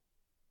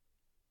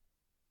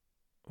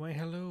Why,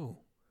 hello.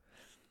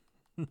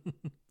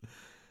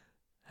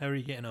 How are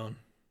you getting on?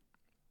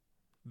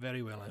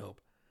 Very well, I hope.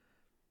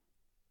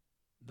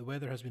 The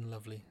weather has been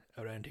lovely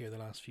around here the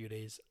last few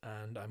days,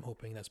 and I'm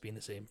hoping that's been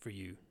the same for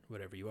you,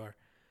 wherever you are.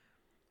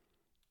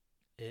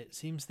 It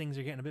seems things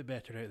are getting a bit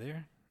better out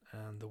there,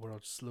 and the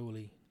world's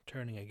slowly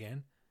turning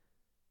again.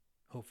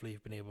 Hopefully,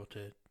 you've been able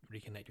to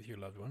reconnect with your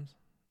loved ones,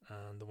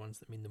 and the ones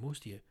that mean the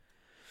most to you.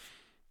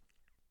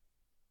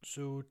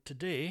 So,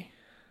 today,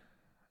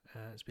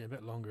 it's been a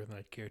bit longer than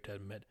I'd care to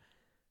admit,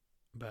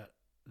 but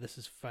this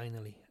is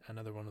finally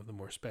another one of the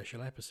more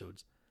special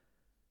episodes.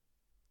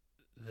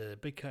 The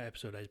big cat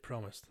episode I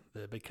promised,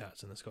 the big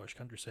cats in the Scottish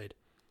countryside,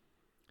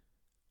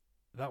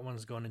 that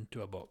one's gone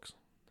into a box.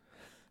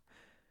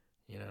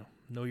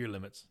 Know your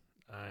limits.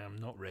 I am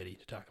not ready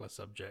to tackle a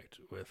subject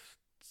with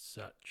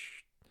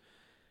such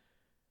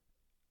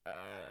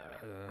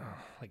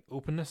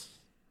openness.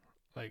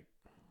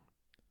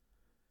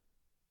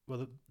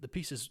 The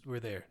pieces were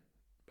there,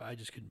 but I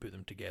just couldn't put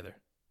them together,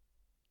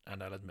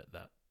 and I'll admit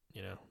that.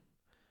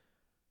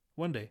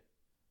 One day,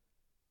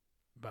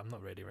 but I'm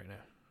not ready right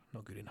now.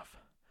 Not good enough.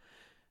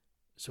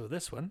 So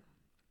this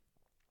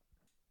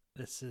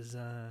is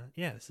a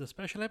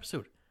special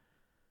episode.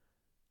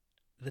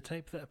 The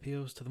type that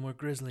appeals to the more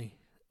grisly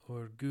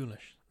or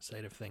ghoulish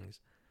side of things.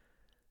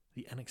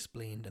 The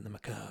unexplained and the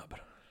macabre.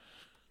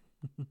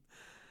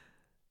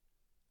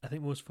 I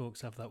think most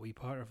folks have that wee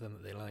part of them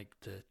that they like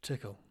to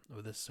tickle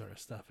with this sort of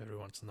stuff every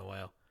once in a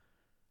while.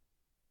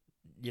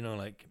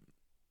 Like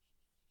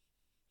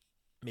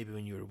maybe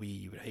when you were wee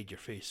you would hide your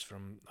face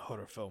from a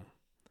horror film.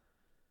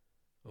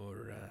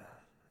 Or,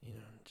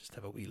 just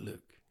have a wee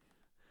look.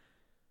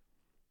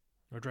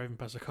 Or driving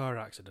past a car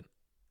accident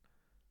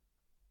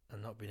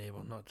and not being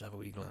able not to have a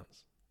wee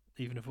glance.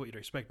 Even if what you're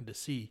expecting to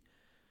see,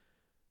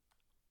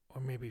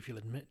 or maybe if you'll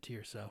admit to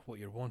yourself what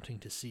you're wanting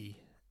to see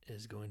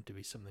is going to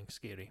be something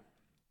scary.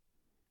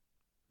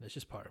 It's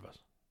just part of us.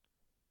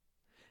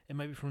 It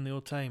might be from the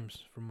old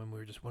times, from when we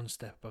were just one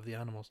step above the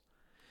animals.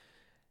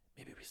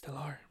 Maybe we still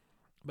are.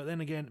 But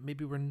then again,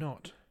 maybe we're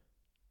not.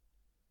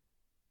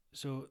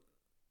 So,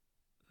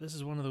 this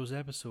is one of those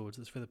episodes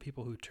that's for the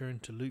people who turn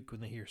to look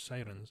when they hear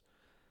sirens.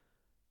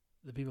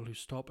 The people who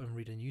stop and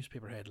read a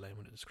newspaper headline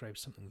when it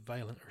describes something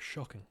violent or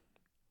shocking.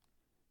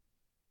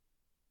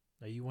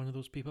 Are you one of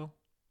those people?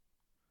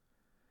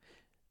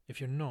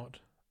 If you're not,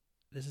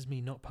 this is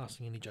me not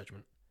passing any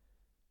judgment.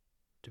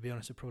 To be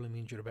honest, it probably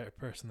means you're a better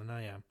person than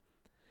I am.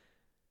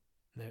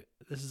 Now,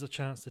 this is a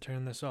chance to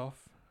turn this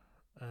off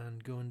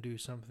and go and do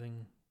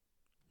something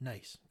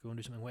nice. Go and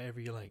do something whatever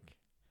you like.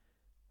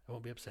 I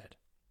won't be upset.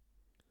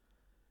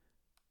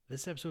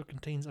 This episode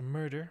contains a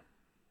murder,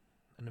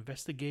 an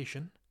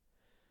investigation,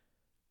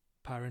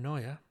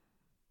 paranoia.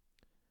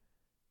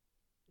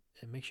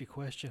 It makes you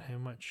question how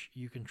much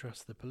you can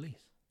trust the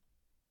police.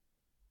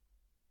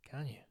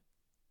 Can you?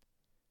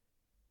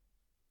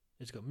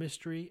 It's got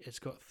mystery, it's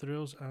got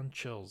thrills and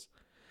chills.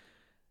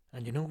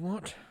 And you know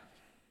what?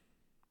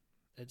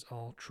 It's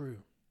all true.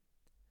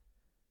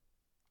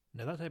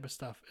 Now that type of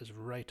stuff is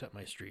right up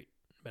my street,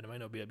 but it might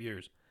not be up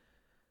yours.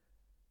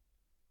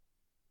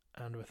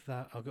 And with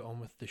that, I'll get on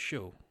with the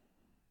show.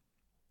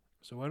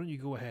 So why don't you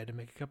go ahead and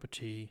make a cup of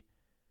tea,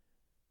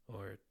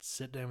 or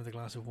sit down with a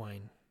glass of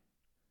wine.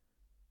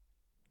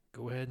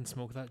 Go ahead and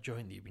smoke that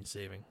joint that you've been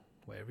saving,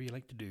 whatever you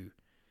like to do.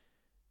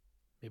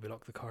 Maybe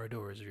lock the car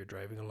doors if you're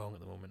driving along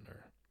at the moment,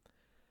 or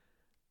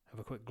have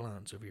a quick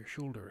glance over your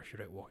shoulder if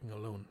you're out walking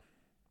alone.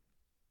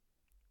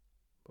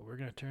 But we're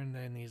going to turn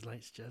down these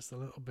lights just a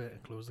little bit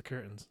and close the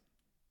curtains.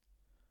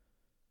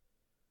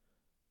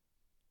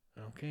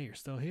 Okay, you're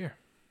still here.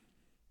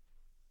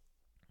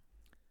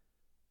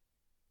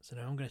 So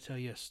now I'm going to tell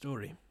you a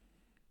story.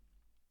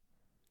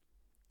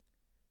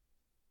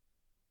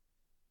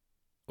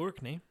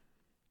 Orkney.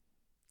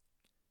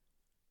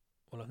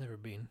 Well, I've never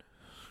been.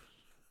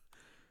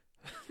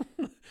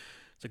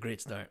 It's a great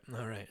start.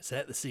 Alright,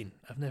 set the scene.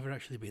 I've never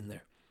actually been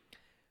there.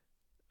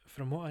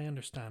 From what I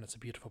understand, it's a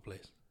beautiful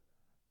place.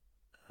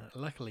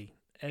 Luckily,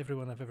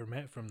 everyone I've ever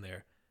met from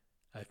there,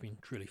 I've been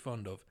truly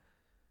fond of.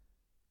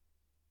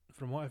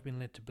 From what I've been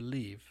led to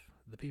believe,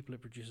 the people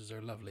it produces are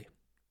lovely.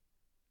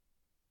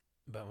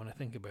 But when I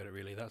think about it,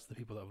 really, that's the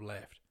people that have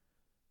left.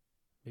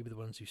 Maybe the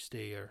ones who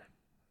stay are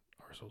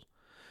arseholes.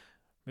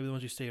 Maybe the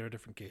ones who stay are a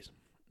different case.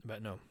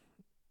 But no.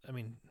 I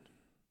mean,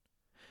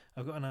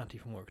 I've got an auntie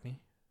from Orkney.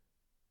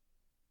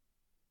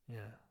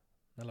 Yeah,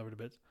 I love her to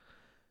bits.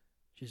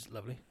 She's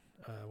lovely,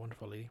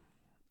 wonderful lady.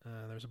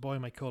 There's a boy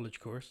in my college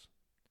course,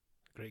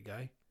 great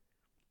guy.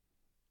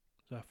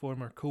 There's a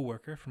former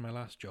co-worker from my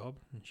last job,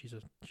 and she's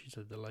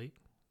a delight.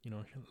 She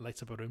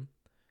lights up a room.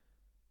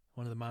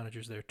 One of the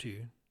managers there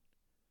too.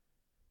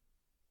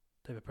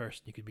 Type of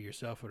person you could be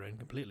yourself around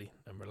completely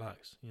and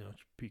relax.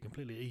 Be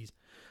completely at ease.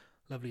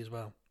 Lovely as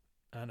well.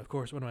 And of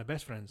course, one of my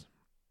best friends.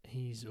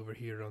 He's over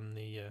here on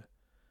the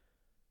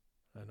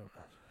I don't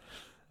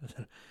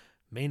know.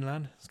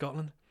 Mainland,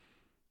 Scotland.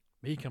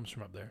 He comes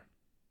from up there.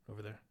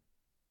 Over there.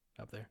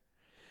 Up there.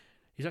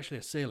 He's actually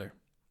a sailor.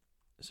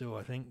 So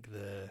I think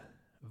the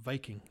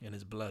Viking in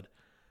his blood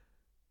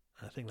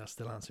I think that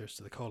still answers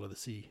to the call of the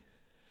sea.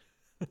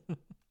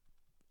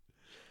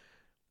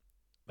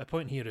 My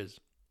point here is,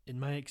 in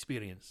my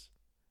experience,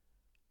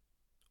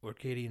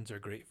 Orcadians are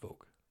great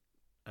folk.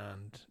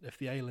 And if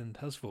the island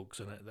has folks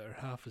on it that are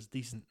half as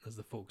decent as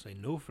the folks I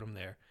know from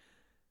there,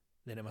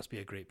 then it must be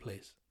a great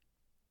place.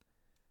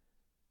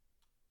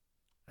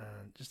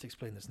 And just to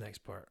explain this next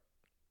part,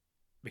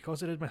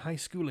 because I did my high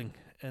schooling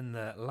in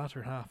the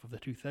latter half of the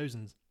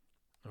 2000s,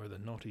 or the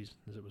noughties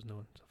as it was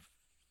known,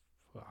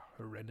 it's a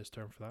horrendous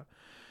term for that,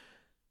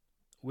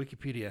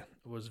 Wikipedia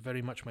was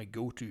very much my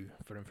go-to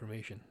for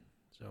information.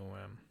 So,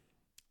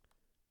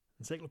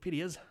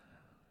 encyclopedias?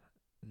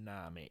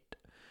 Nah, mate.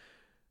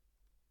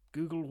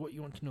 Google what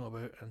you want to know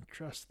about and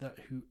trust that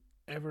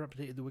whoever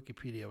updated the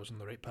Wikipedia was on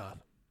the right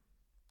path.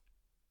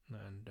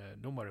 And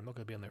don't worry, I'm not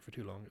going to be on there for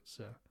too long.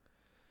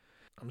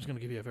 I'm just going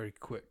to give you a very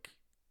quick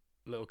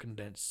little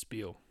condensed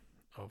spiel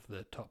of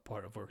the top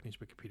part of Orkney's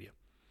Wikipedia.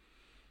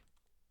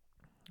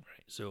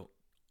 Right, so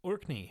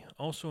Orkney,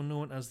 also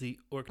known as the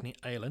Orkney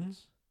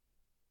Islands,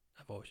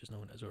 I've always just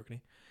known it as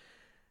Orkney,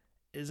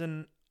 is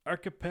an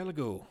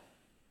archipelago.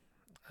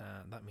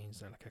 That means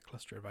they're like a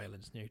cluster of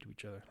islands near to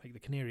each other, like the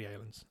Canary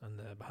Islands and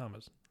the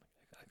Bahamas,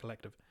 a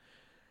collective.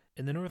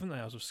 In the Northern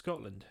Isles of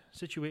Scotland,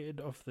 situated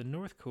off the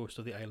north coast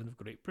of the island of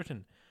Great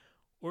Britain,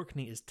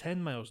 Orkney is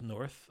 10 miles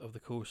north of the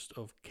coast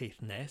of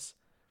Caithness.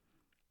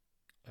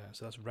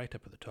 So that's right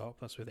up at the top.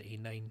 That's where the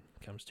A9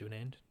 comes to an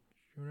end.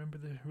 Do you remember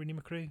the Rooney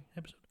McRae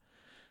episode?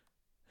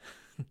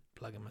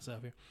 Plugging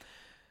myself here.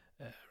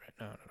 Right,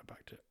 no,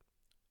 back to it.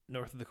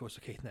 North of the coast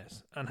of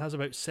Caithness, and has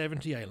about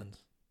 70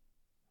 islands.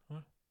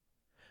 What?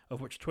 Of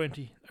which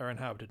 20 are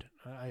inhabited.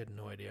 I had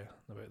no idea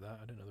about that.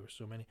 I didn't know there were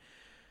so many.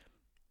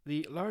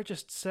 The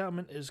largest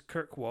settlement is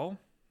Kirkwall.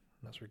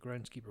 That's where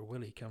groundskeeper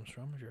Willie comes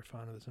from, if you're a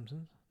fan of The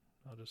Simpsons.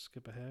 I'll just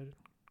skip ahead.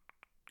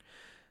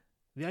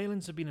 The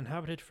islands have been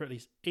inhabited for at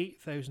least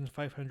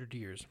 8,500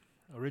 years,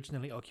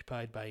 originally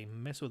occupied by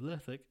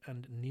Mesolithic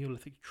and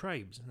Neolithic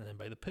tribes, and then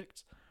by the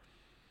Picts.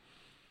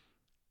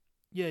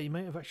 Yeah, you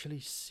might have actually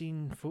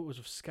seen photos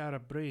of Skara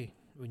Brae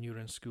when you were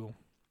in school.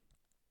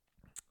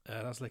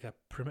 That's like a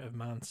primitive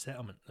man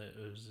settlement. It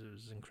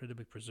was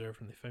incredibly preserved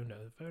when they found it.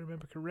 If I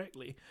remember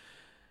correctly,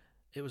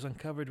 it was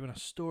uncovered when a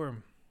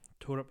storm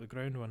tore up the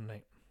ground one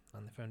night,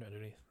 and they found it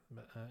underneath.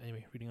 But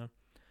anyway, reading on.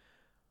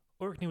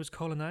 Orkney was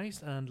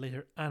colonised and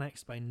later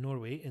annexed by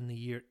Norway in the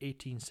year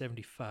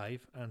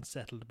 1875 and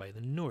settled by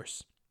the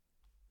Norse.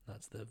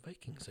 That's the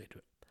Viking side to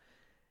it.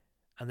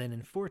 And then in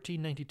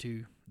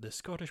 1492, the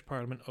Scottish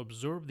Parliament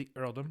absorbed the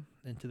earldom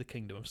into the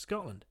Kingdom of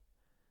Scotland.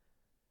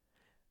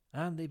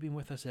 And they've been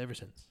with us ever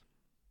since.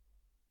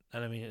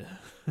 And I mean,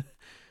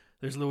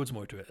 there's loads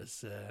more to it,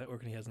 as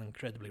Orkney has an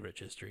incredibly rich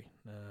history.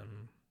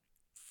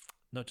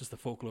 Not just the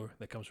folklore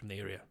that comes from the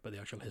area, but the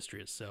actual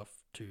history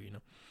itself too, you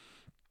know.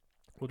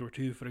 World War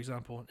II, for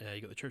example, you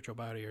got the Churchill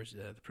barriers,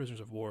 the prisoners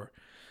of war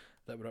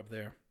that were up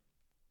there.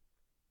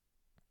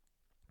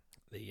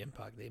 The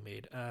impact they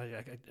made.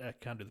 I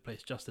can't do the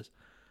place justice.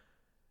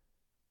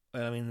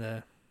 I mean,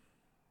 to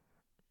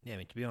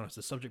be honest,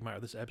 the subject matter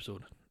of this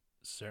episode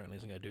certainly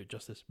isn't going to do it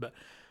justice, but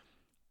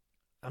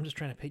I'm just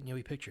trying to paint you a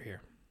wee picture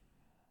here.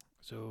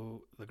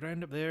 So, the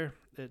ground up there,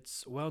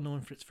 it's well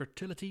known for its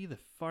fertility, the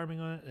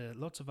farming on it,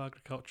 lots of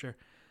agriculture,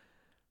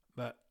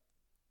 but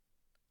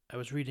I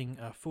was reading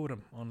a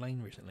forum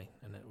online recently,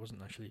 and it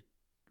wasn't actually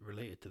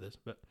related to this,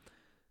 but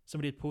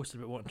somebody had posted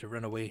about wanting to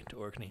run away to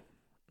Orkney,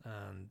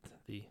 and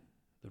the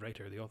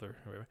writer, the author,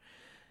 or whatever,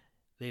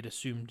 they'd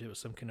assumed it was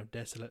some kind of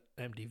desolate,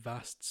 empty,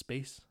 vast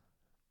space,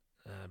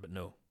 but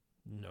no,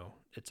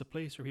 it's a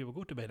place where people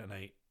go to bed at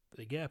night,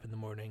 they get up in the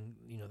morning,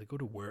 you know, they go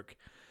to work,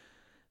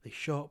 they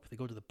shop, they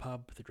go to the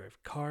pub, they drive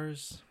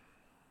cars,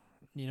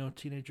 you know,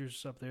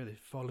 teenagers up there, they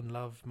fall in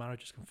love,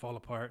 marriages can fall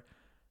apart,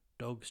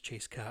 dogs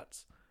chase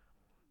cats,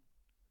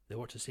 they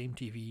watch the same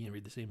TV and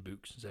read the same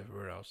books as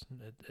everywhere else.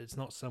 It's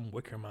not some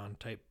Wicker Man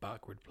type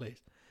backward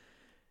place.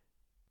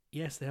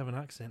 Yes, they have an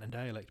accent and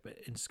dialect, but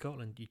in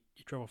Scotland, you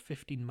travel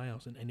 15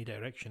 miles in any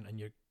direction and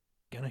you're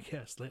going to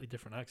get a slightly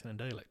different accent and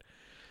dialect.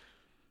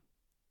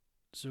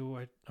 So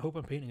I hope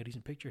I'm painting a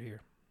decent picture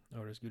here,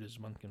 or as good as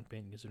one can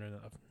paint considering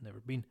that I've never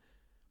been.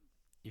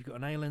 You've got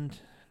an island,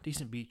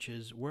 decent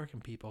beaches,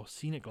 working people,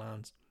 scenic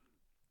lands,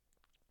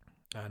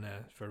 and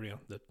for real,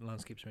 the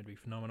landscape's meant to be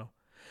phenomenal.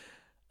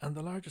 And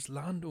the largest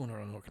landowner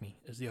on Orkney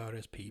is the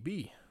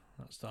RSPB.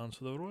 That stands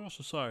for the Royal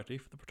Society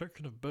for the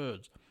Protection of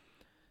Birds.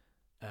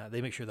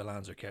 They make sure the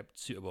lands are kept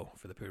suitable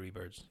for the poor wee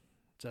birds.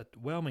 It's a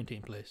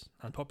well-maintained place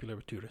and popular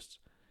with tourists.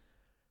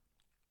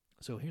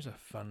 So here's a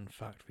fun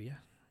fact for you.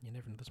 You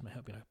never know, this might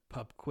help you in a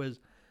pub quiz.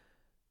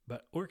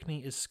 But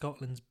Orkney is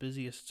Scotland's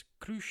busiest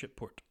cruise ship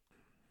port.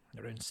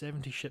 Around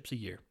 70 ships a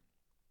year.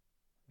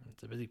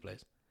 It's a busy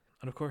place.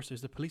 And of course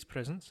there's the police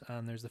presence,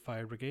 and there's the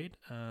fire brigade,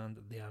 and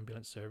the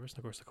ambulance service, and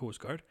of course the Coast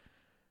Guard,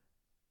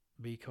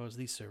 because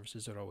these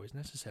services are always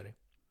necessary.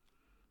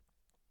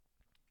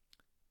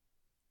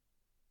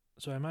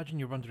 So I imagine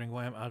you're wondering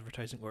why I'm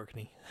advertising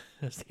Orkney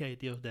as the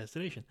ideal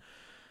destination.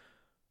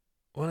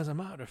 Well, as a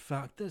matter of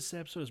fact, this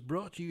episode is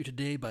brought to you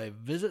today by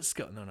Visit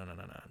Scotland. No,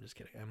 I'm just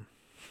kidding.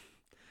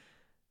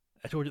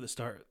 I told you at the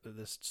start that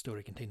this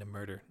story contained a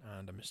murder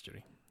and a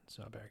mystery,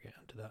 so I better get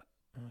into that.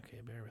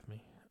 Okay, bear with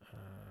me.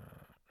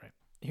 Right.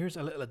 Here's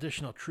a little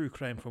additional true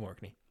crime from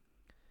Orkney.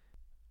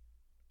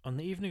 On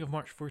the evening of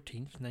March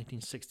 14th,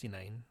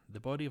 1969,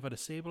 the body of a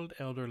disabled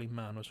elderly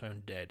man was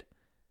found dead.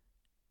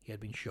 He had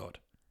been shot.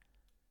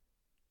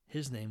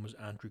 His name was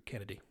Andrew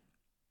Kennedy.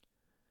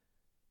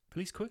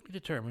 Police quickly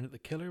determined that the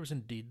killer was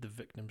indeed the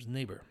victim's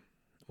neighbour,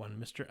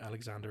 one Mr.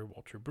 Alexander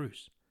Walter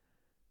Bruce.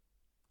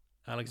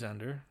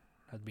 Alexander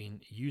had been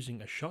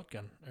using a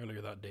shotgun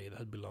earlier that day that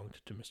had belonged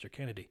to Mr.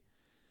 Kennedy.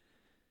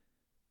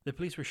 The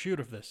police were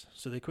sure of this,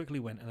 so they quickly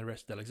went and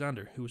arrested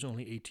Alexander, who was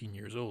only 18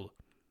 years old.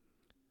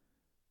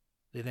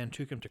 They then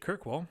took him to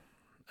Kirkwall,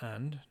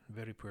 and,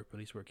 very poor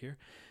police work here,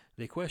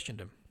 they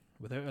questioned him,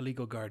 without a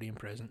legal guardian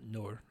present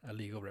nor a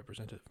legal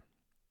representative.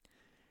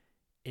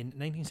 In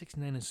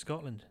 1969 in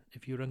Scotland,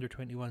 if you were under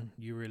 21,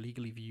 you were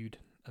illegally viewed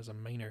as a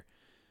minor.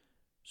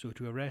 So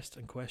to arrest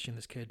and question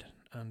this kid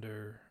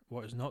under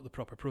what is not the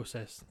proper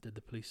process did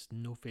the police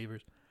no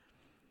favours.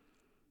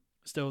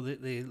 Still,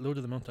 they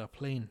loaded him onto a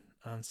plane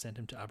and sent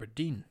him to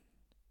Aberdeen.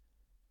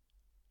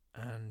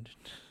 And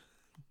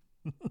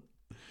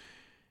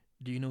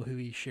do you know who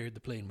he shared the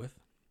plane with?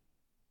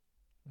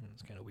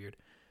 It's kind of weird.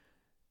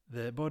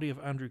 The body of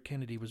Andrew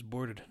Kennedy was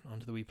boarded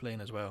onto the wee plane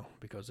as well,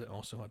 because it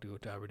also had to go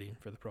to Aberdeen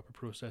for the proper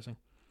processing.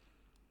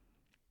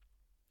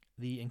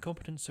 The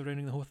incompetence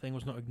surrounding the whole thing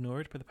was not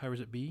ignored by the powers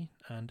that be,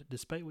 and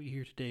despite what you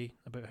hear today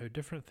about how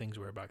different things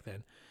were back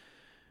then,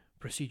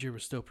 procedure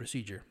was still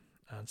procedure,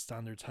 and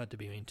standards had to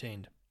be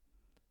maintained.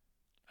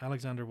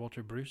 Alexander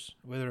Walter Bruce,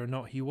 whether or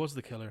not he was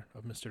the killer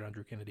of Mr.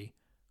 Andrew Kennedy,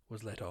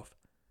 was let off.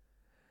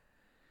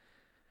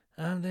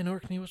 And then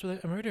Orkney was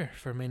without a murder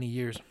for many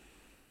years.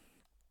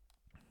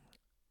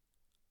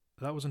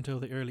 That was until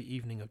the early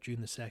evening of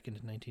June the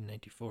 2nd,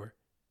 1994.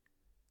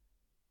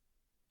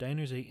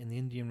 Diners ate in the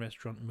Indian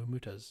restaurant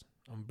Mumuta's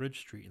on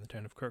Bridge Street in the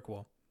town of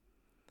Kirkwall.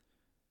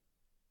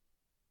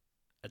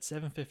 At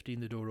 7:15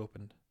 the door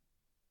opened.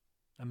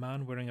 A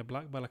man wearing a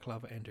black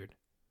balaclava entered.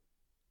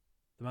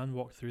 The man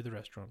walked through the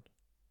restaurant.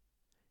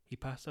 He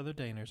passed other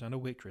diners and a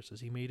waitress as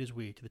he made his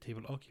way to the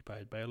table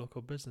occupied by a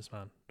local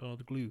businessman,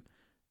 Donald Glue,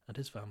 and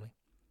his family.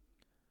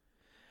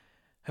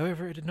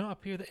 However, it did not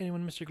appear that anyone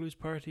in Mr. Glue's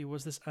party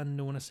was this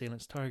unknown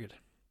assailant's target.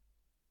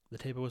 The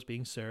table was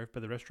being served by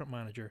the restaurant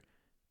manager,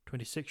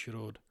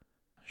 26-year-old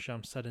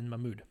Shamsuddin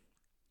Mahmood.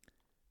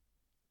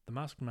 The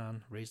masked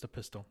man raised a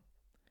pistol.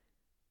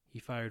 He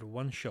fired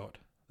one shot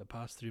that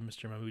passed through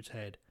Mr. Mahmood's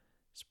head,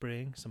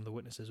 spraying some of the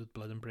witnesses with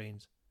blood and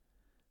brains.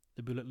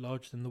 The bullet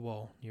lodged in the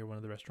wall near one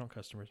of the restaurant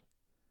customers.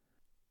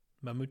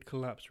 Mahmood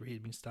collapsed where he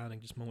had been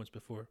standing just moments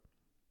before.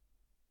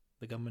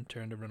 The gunman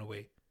turned and ran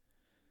away.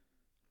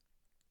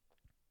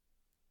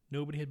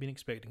 Nobody had been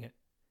expecting it.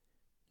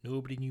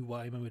 Nobody knew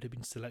why Mahmood had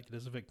been selected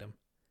as a victim,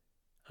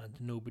 and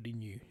nobody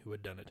knew who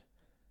had done it.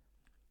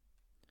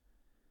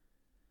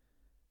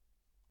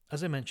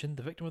 As I mentioned,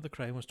 the victim of the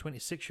crime was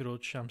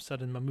 26-year-old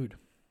Shamsuddin Mahmood.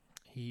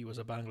 He was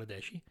a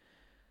Bangladeshi.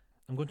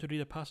 I'm going to read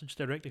a passage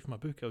directly from a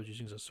book I was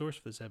using as a source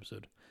for this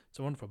episode. It's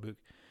a wonderful book,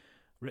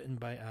 written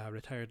by a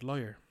retired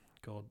lawyer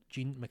called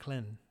Jean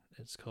McLean.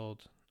 It's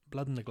called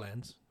Blood in the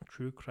Glens,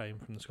 True Crime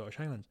from the Scottish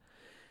Highlands.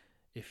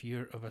 If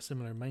you're of a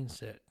similar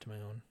mindset to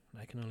my own,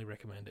 I can only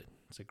recommend it.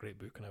 It's a great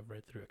book and I've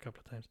read through it a couple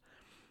of times.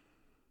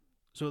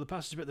 So the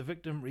passage about the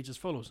victim reads as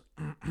follows.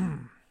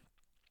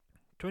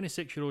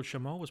 26-year-old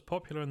Shamal was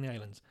popular on the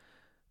islands.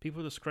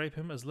 People describe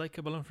him as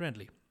likeable and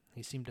friendly.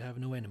 He seemed to have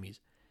no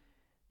enemies.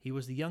 He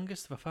was the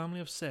youngest of a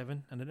family of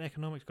 7 and an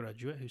economics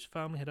graduate whose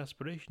family had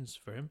aspirations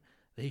for him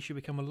that he should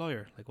become a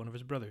lawyer like one of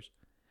his brothers.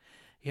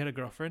 He had a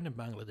girlfriend in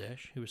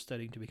Bangladesh who was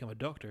studying to become a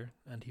doctor,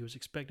 and he was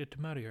expected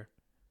to marry her.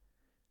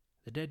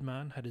 The dead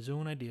man had his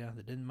own idea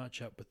that didn't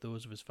match up with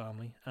those of his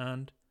family,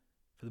 and,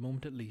 for the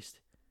moment at least,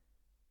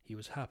 he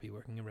was happy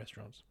working in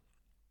restaurants.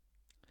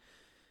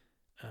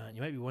 And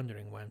you might be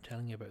wondering why I'm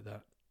telling you about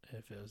that,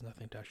 if it has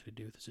nothing to actually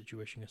do with the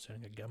situation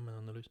concerning a gunman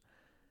on the loose.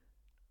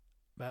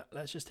 But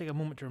let's just take a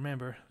moment to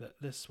remember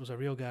that this was a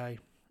real guy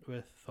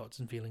with thoughts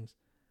and feelings.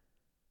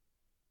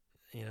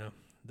 You know,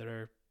 there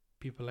are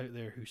people out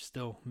there who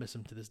still miss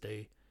him to this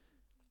day.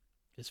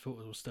 His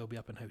photos will still be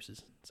up in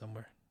houses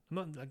somewhere.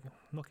 I'm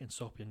not getting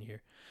soppy in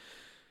here.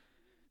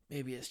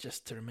 Maybe it's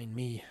just to remind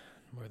me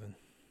more than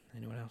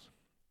anyone else.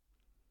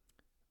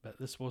 But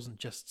this wasn't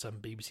just some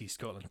BBC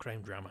Scotland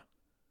crime drama.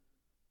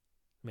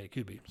 I mean, it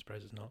could be. I'm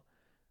surprised it's not.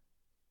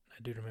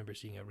 I do remember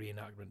seeing a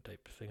reenactment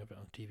type thing of it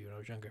on TV when I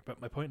was younger. But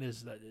my point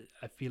is that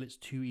I feel it's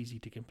too easy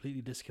to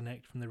completely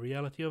disconnect from the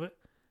reality of it.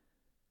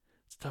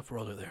 It's a tough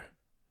world out there.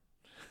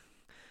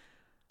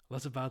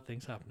 Lots of bad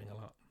things happening a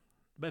lot.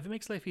 But if it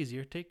makes life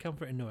easier, take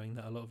comfort in knowing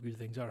that a lot of good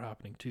things are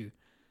happening too.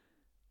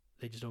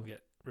 They just don't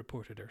get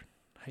reported or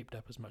hyped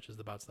up as much as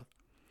the bad stuff.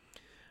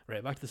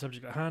 Right, back to the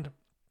subject at hand.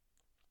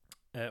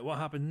 What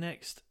happened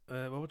next?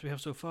 Well, what do we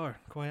have so far?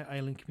 Quiet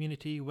island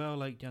community,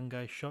 well-liked young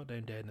guy shot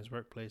down dead in his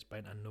workplace by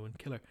an unknown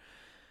killer.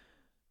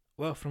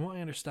 Well, from what I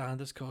understand,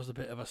 this caused a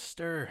bit of a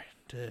stir,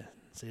 to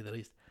say the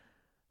least.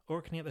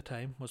 Orkney at the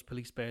time was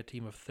policed by a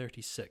team of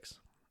 36,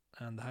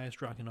 and the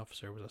highest ranking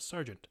officer was a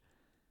sergeant.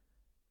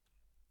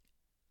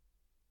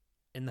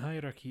 In the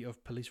hierarchy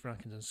of police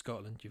rankings in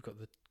Scotland, you've got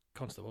the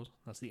constables,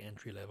 that's the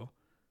entry level.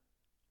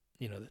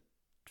 You know, the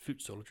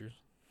foot soldiers.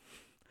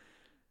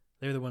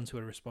 They're the ones who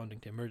are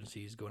responding to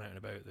emergencies, going out and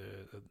about,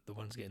 the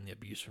ones getting the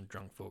abuse from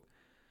drunk folk.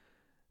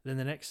 Then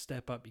the next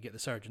step up, you get the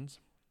sergeants.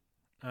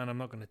 And I'm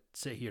not going to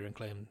sit here and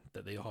claim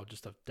that they all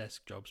just have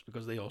desk jobs,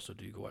 because they also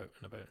do go out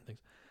and about and things.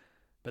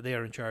 But they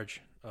are in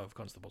charge of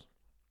constables.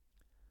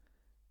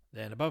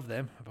 Then above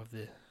them, above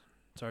the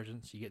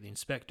sergeants, you get the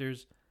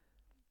inspectors,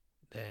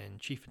 then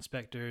chief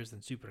inspectors,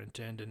 then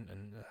superintendent,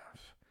 and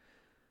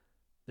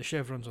the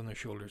chevrons on their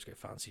shoulders get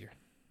fancier.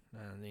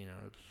 And, you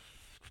know,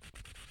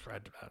 I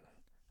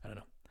don't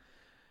know.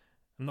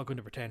 I'm not going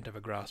to pretend to have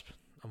a grasp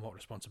on what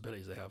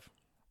responsibilities they have.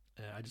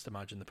 I just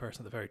imagine the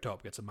person at the very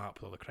top gets a map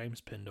with all the crimes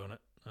pinned on it,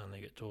 and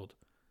they get told,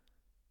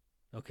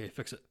 okay,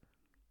 fix it.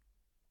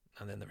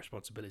 And then the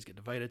responsibilities get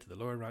divided to the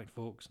lower ranked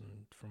folks,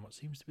 and from what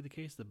seems to be the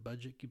case, the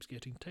budget keeps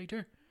getting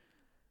tighter.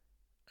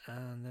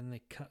 And then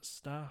they cut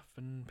staff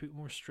and put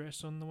more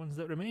stress on the ones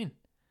that remain.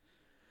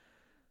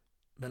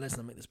 But let's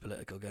not make this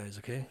political, guys,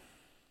 okay?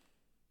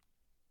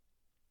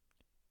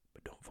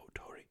 But don't vote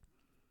Tory.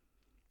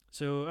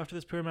 So after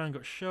this poor man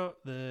got shot,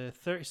 the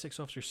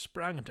 36 officers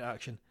sprang into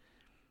action,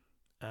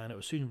 and it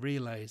was soon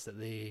realised that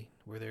they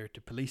were there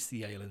to police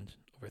the island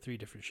over 3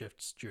 different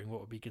shifts during what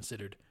would be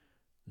considered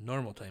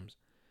normal times.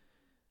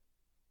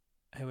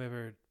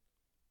 However,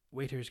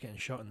 waiters getting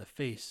shot in the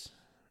face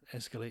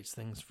escalates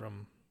things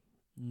from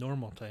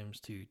normal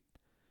times to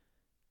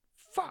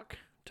fuck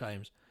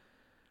times.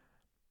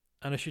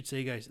 And I should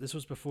say, guys, this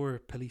was before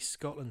Police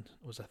Scotland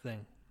was a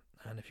thing.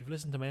 And if you've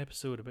listened to my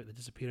episode about the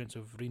disappearance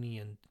of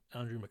Rini and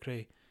Andrew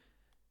McRae,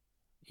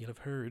 you'll have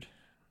heard,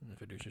 and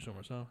if I do so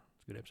myself,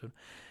 it's a good episode,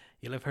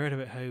 you'll have heard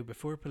about how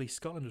before Police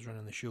Scotland was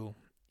running the show,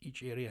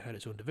 each area had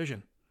its own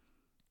division.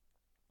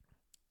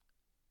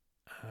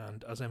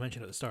 And as I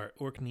mentioned at the start,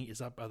 Orkney is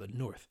up at the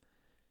north,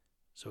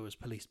 so it was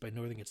policed by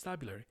Northern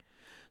Constabulary.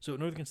 So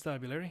Northern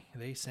Constabulary,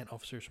 they sent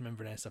officers from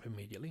Inverness up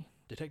immediately.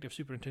 Detective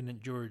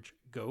Superintendent George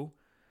Go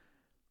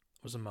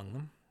was among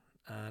them.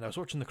 And I was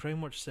watching the Crime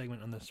Watch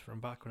segment on this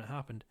from back when it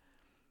happened,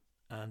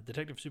 and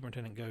Detective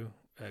Superintendent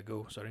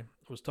Go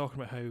was talking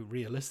about how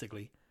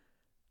realistically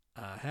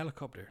a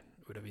helicopter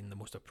would have been the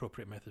most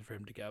appropriate method for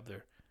him to get up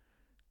there,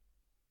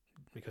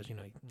 because, you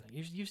know,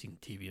 you've seen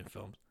TV and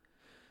films.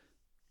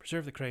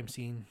 Preserve the crime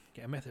scene,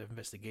 get a method of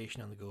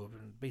investigation on the go,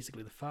 and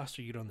basically the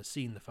faster you're on the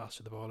scene, the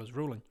faster the ball is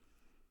rolling.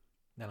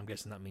 Now I'm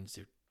guessing that means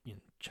your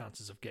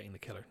chances of getting the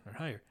killer are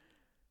higher.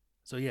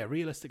 So yeah,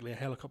 realistically a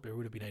helicopter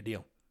would have been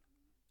ideal.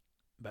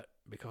 But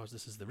because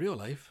this is the real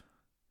life,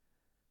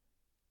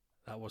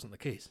 that wasn't the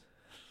case.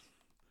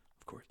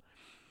 Of course.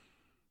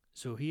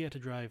 So he had to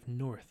drive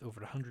north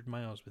over 100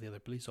 miles with the other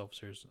police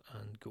officers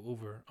and go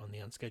over on the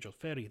unscheduled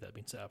ferry that had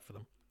been set up for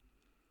them.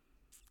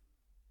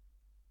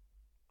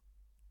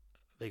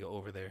 They got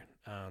over there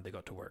and they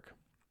got to work.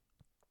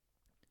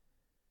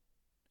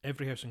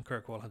 Every house in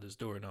Kirkwall had its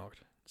door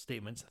knocked.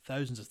 Statements,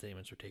 thousands of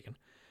statements were taken.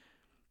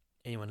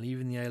 Anyone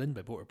leaving the island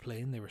by boat or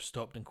plane, they were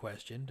stopped and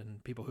questioned,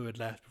 and people who had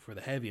left before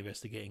the heavy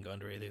investigating got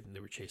underway, they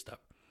were chased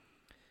up.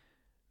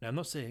 Now, I'm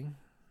not saying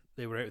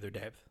they were out of their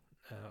depth,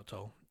 not at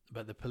all,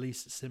 but the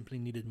police simply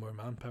needed more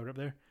manpower up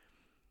there.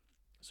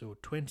 So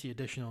 20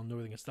 additional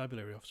Northern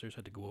Constabulary officers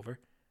had to go over,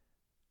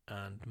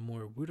 and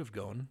more would have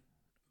gone,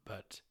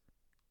 but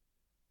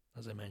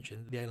as I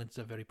mentioned, the island is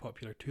a very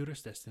popular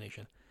tourist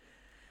destination,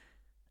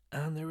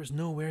 and there was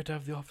nowhere to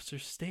have the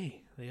officers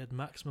stay. They had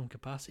maximum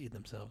capacity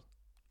themselves.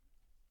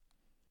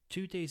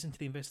 2 days into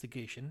the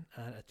investigation,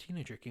 a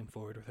teenager came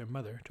forward with her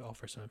mother to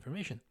offer some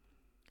information.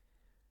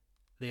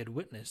 They had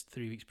witnessed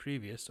 3 weeks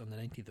previous, on the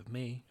 19th of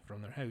May,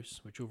 from their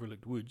house, which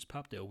overlooked woods,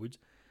 Papdale Woods,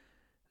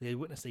 they had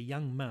witnessed a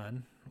young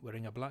man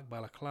wearing a black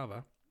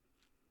balaclava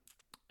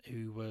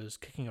who was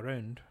kicking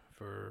around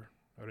for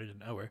around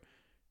an hour,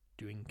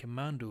 doing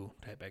commando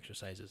type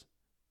exercises,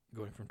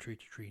 going from tree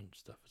to tree and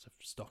stuff, as if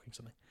stalking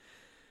something.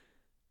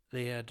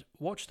 They had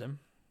watched him,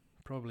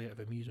 probably out of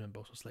amusement but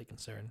also slight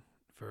concern,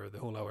 for the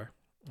whole hour,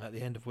 at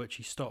the end of which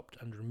he stopped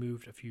and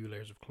removed a few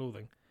layers of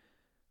clothing,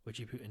 which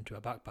he put into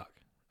a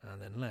backpack,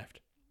 and then left.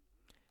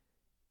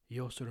 He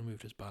also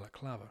removed his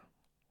balaclava,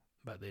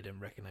 but they didn't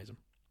recognise him.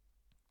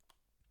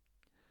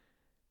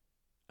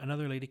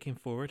 Another lady came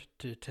forward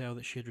to tell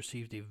that she had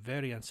received a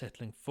very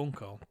unsettling phone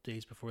call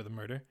days before the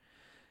murder,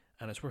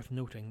 and it's worth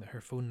noting that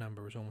her phone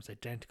number was almost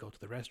identical to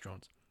the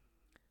restaurant's.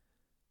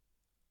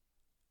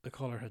 The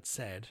caller had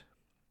said,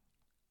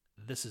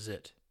 "This is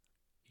it.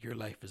 Your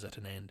life is at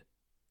an end."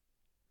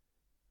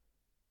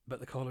 But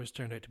the callers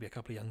turned out to be a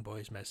couple of young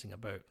boys messing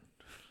about.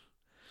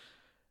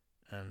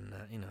 And,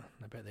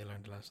 I bet they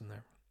learned a lesson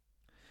there.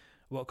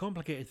 What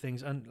complicated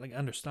things,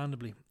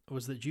 understandably,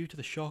 was that due to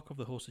the shock of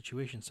the whole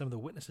situation, some of the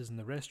witnesses in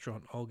the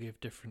restaurant all gave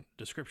different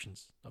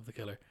descriptions of the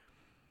killer.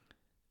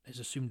 His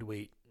assumed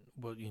weight,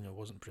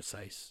 wasn't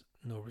precise.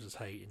 nor was his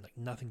height, and like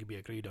nothing could be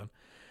agreed on.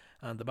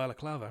 And the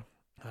balaclava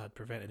had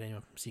prevented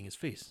anyone from seeing his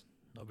face,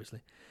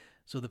 obviously.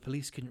 So the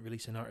police couldn't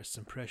release an artist's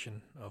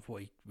impression of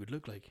what he would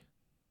look like.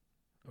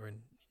 Or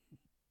an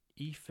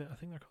e-fit, I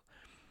think they're called.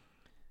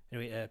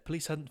 Anyway,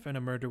 police hadn't found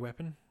a murder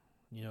weapon,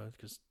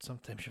 because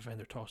sometimes you find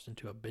they're tossed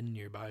into a bin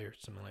nearby or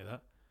something like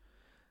that.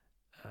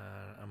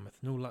 And with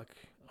no luck,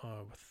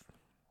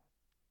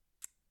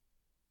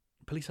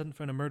 police hadn't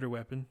found a murder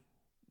weapon.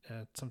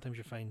 Sometimes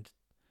you find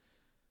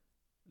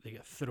they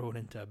get thrown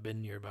into a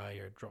bin nearby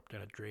or dropped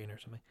down a drain or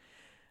something.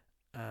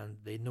 And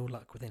they had no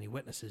luck with any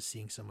witnesses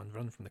seeing someone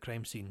run from the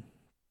crime scene,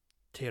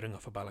 tearing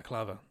off a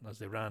balaclava as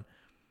they ran.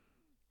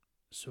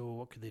 So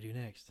what could they do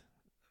next?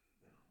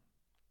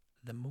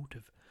 The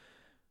motive.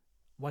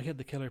 Why had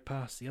the killer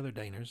passed the other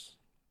diners,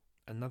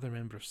 another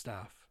member of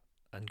staff,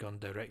 and gone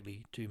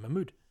directly to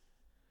Mahmood?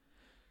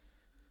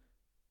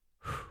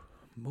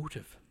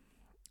 Motive.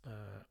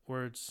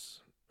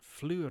 Words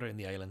flew around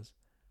the islands.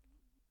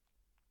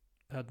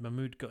 Had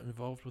Mahmood got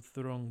involved with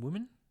the wrong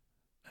woman?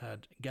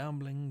 Had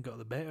gambling got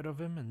the better of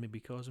him and maybe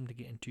caused him to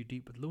get in too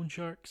deep with loan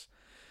sharks?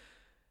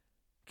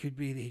 Could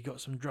be that he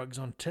got some drugs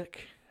on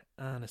tick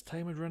and his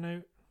time had run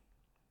out?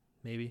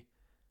 Maybe.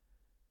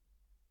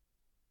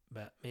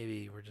 But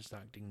maybe we're just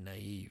acting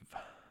naive.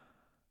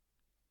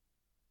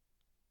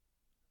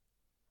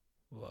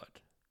 What?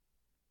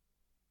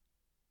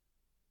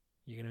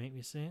 You gonna make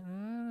me say it?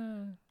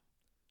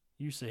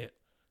 You say it.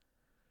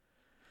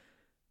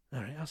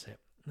 Alright, I'll say it.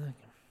 Okay.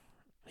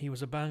 He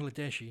was a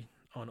Bangladeshi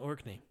on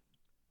Orkney.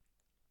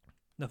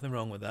 Nothing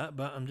wrong with that,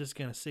 but I'm just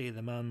gonna say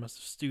the man must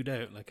have stood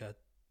out like a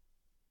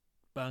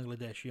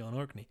Bangladeshi on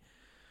Orkney.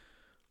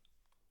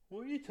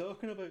 What are you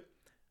talking about?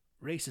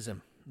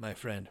 Racism, my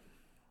friend.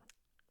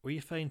 Where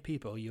you find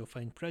people, you'll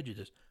find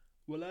prejudice.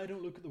 Well, I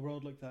don't look at the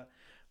world like that.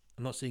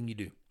 I'm not saying you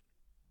do,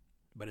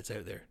 but it's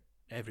out there,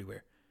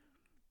 everywhere,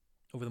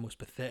 over the most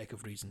pathetic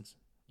of reasons.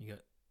 You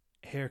got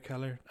hair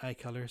colour, eye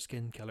colour,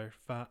 skin colour,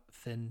 fat,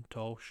 thin,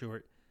 tall,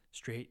 short,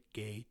 straight,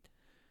 gay,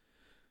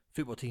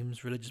 football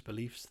teams, religious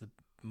beliefs, the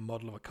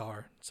model of a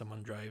car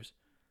someone drives,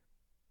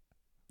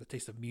 the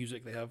taste of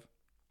music they have,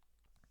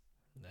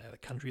 the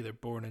country they're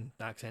born in,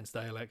 accents,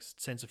 dialects,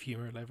 sense of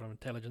humour, level of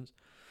intelligence,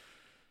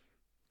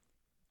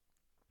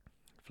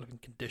 flipping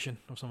condition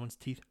of someone's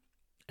teeth.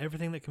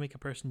 Everything that can make a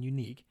person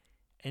unique,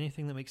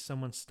 anything that makes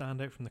someone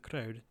stand out from the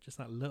crowd, just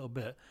that little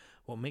bit,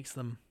 what makes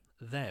them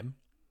them,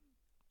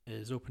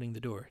 is opening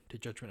the door to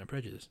judgment and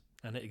prejudice.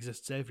 And it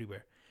exists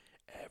everywhere.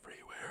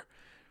 Everywhere.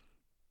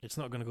 It's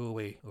not going to go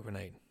away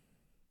overnight.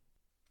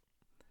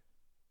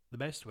 The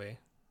best way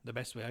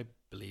I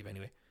believe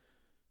anyway,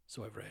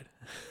 so I've read,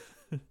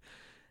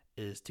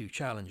 is to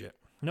challenge it.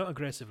 Not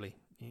aggressively,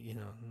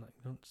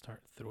 don't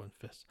start throwing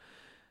fists,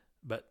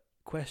 but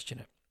question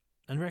it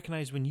and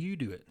recognise when you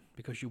do it,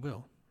 because you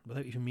will,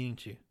 without even meaning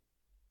to.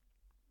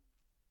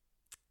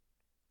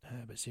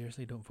 But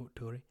seriously, don't vote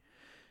Tory.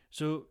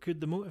 So, could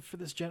the motive for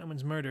this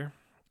gentleman's murder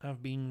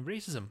have been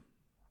racism?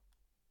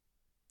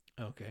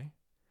 Okay.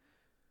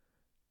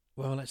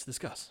 Well, let's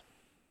discuss.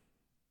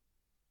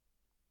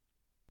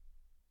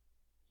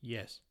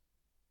 Yes.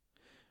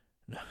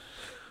 No.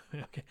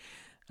 Okay.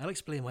 I'll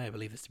explain why I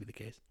believe this to be the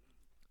case.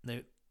 Now,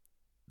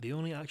 the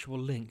only actual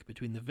link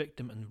between the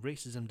victim and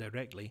racism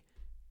directly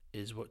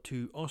is what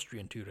two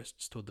Austrian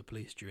tourists told the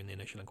police during the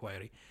initial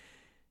inquiry.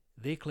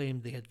 They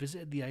claimed they had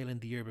visited the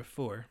island the year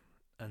before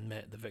and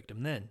met the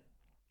victim then.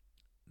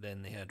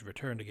 Then they had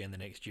returned again the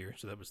next year,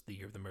 so that was the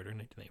year of the murder,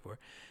 1994,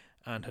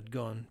 and had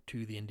gone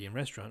to the Indian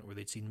restaurant where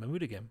they'd seen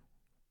Mahmood again.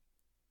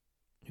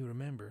 Who,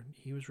 remember,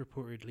 he was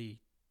reportedly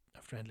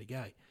a friendly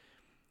guy.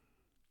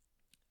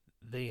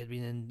 They had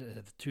been in,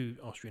 the two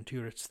Austrian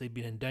tourists, they'd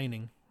been in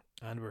dining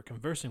and were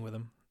conversing with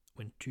him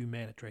when two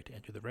men had tried to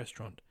enter the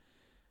restaurant.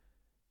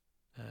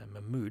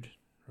 Mahmood,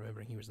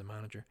 remembering he was the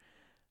manager,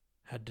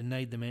 had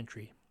denied them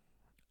entry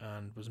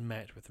and was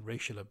met with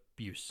racial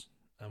abuse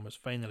and was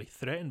finally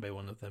threatened by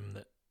one of them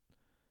that,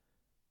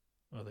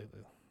 well,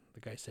 the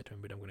guy said to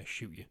him, "But I'm going to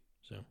shoot you."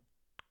 So,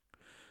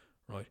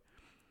 right.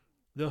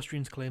 The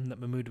Austrians claimed that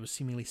Mahmood was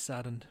seemingly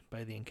saddened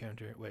by the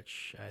encounter,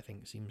 which I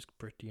think seems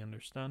pretty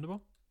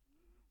understandable.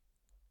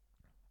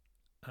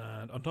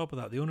 And on top of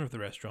that, the owner of the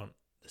restaurant,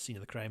 the scene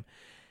of the crime,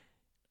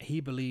 he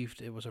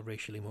believed it was a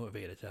racially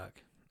motivated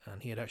attack,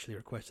 and he had actually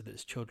requested that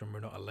his children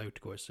were not allowed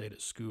to go outside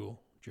at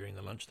school during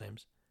the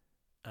lunchtimes,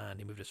 and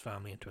he moved his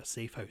family into a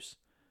safe house,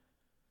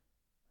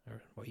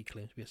 or what he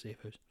claimed to be a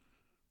safe house.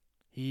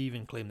 He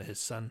even claimed that his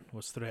son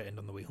was threatened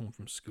on the way home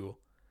from school.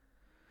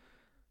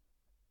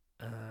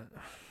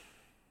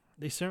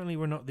 They certainly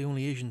were not the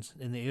only Asians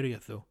in the area,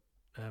 though.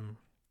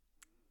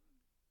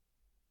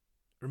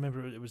 Remember,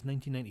 it was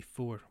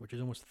 1994, which is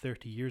almost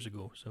 30 years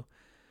ago, so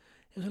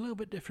it was a little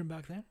bit different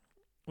back then.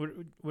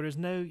 Whereas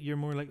now, you're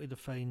more likely to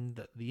find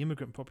that the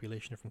immigrant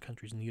population are from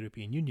countries in the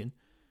European Union,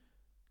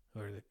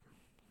 or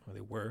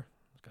they were.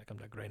 It's going to come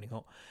to a grinding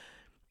halt.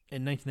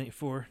 In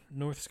 1994,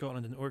 North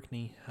Scotland and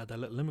Orkney had a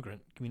little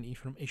immigrant community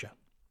from Asia.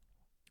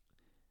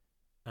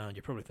 And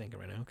you're probably thinking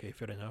right now, okay,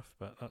 fair enough,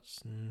 but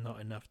that's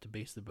not enough to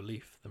base the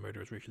belief the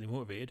murder was racially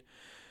motivated.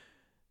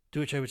 To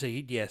which I would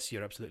say, yes,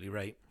 you're absolutely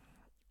right.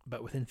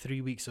 But within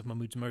 3 weeks of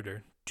Mahmood's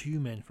murder, 2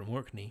 men from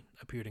Orkney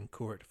appeared in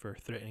court for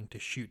threatening to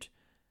shoot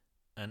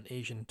an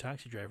Asian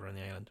taxi driver on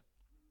the island.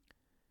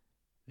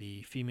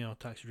 The female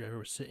taxi driver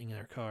was sitting in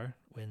her car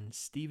when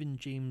Stephen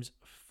James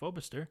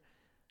Fobister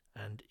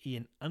and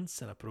Ian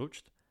Unson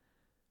approached.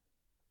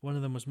 One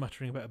of them was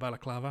muttering about a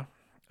balaclava,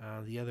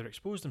 and the other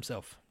exposed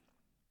himself.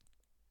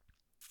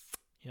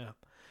 Yeah.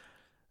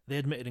 They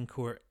admitted in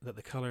court that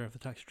the colour of the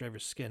taxi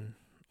driver's skin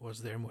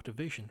was their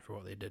motivation for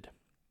what they did.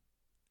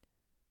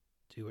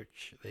 To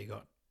which they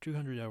got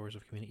 200 hours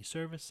of community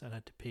service and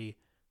had to pay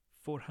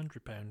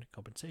 £400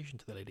 compensation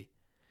to the lady.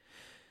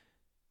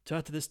 To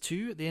add to this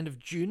too, at the end of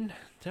June,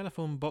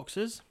 telephone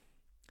boxes,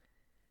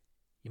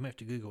 you might have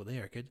to Google what they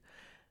are, kid.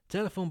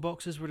 Telephone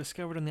boxes were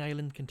discovered on the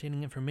island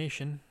containing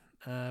information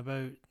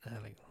about,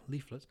 like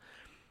leaflets,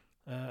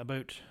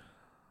 about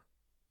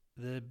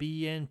the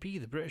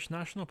BNP, the British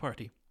National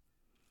Party.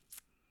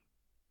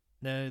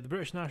 Now, the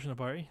British National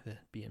Party, the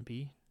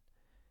BNP,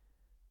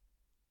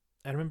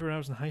 I remember when I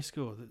was in high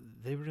school,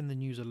 they were in the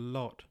news a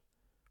lot,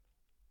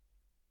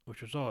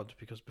 which was odd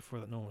because before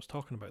that no one was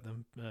talking about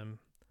them.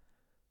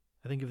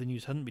 I think if the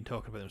news hadn't been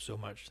talking about them so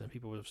much, then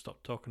people would have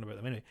stopped talking about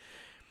them anyway.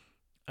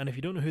 And if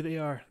you don't know who they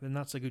are, then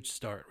that's a good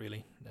start,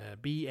 really.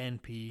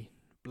 BNP,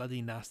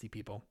 bloody nasty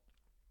people.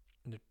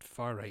 They're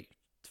far right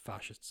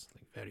fascists,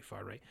 like very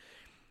far right.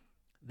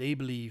 They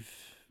believe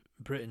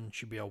Britain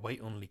should be a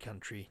white-only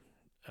country.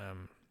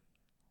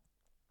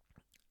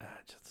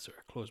 Just sort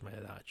of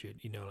close-minded attitude,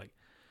 like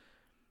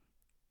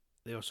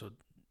they also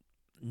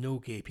no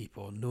gay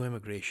people, no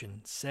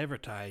immigration, sever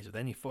ties with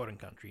any foreign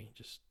country.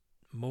 Just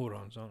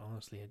morons,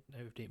 honestly,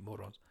 out-of-date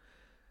morons.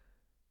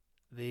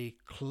 They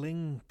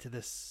cling to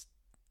this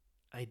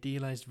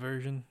idealized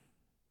version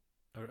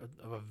or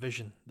of a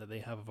vision that they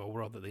have of a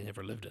world that they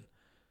never lived in.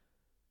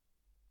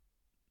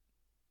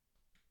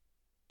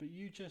 But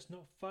you just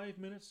not 5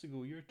 minutes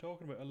ago, you're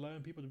talking about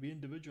allowing people to be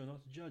individual,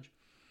 not to judge.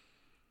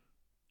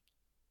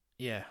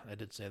 Yeah, I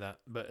did say that.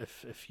 But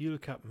if you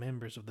look up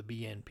members of the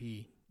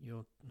BNP,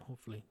 you'll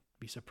hopefully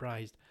be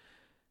surprised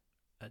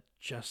at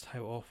just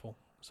how awful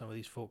some of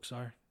these folks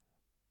are.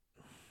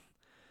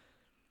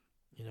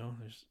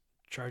 There's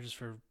charges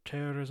for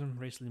terrorism,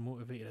 racially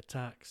motivated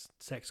attacks,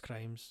 sex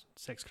crimes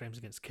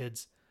against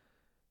kids,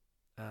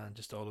 and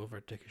just all over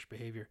dickish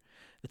behaviour.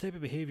 The type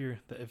of behaviour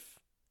that if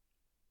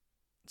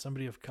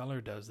somebody of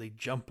colour does, they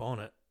jump on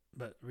it,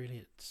 but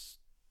really it's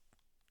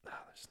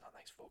not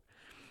nice folk.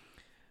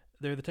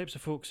 They're the types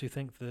of folks who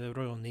think the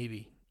Royal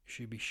Navy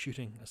should be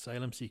shooting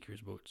asylum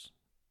seekers' boats,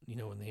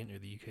 when they enter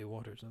the UK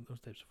waters, and those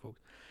types of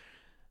folks.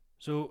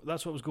 So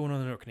that's what was going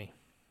on in Orkney,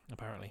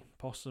 apparently.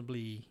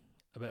 Possibly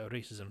a bit of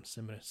racism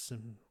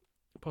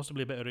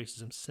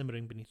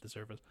simmering beneath the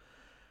surface.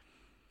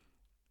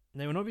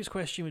 Now, an obvious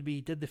question would be,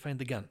 did they find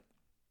the gun?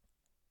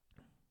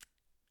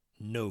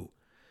 No.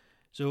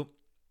 So,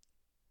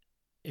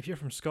 if you're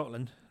from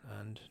Scotland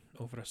and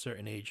over a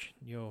certain age,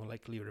 you'll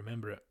likely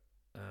remember it.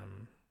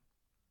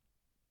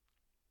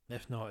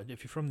 If not,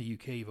 if you're from the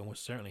UK, you've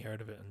almost certainly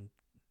heard of it, and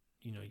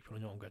you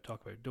probably know what I'm going to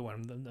talk about. Don't worry,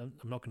 I'm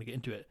not going to get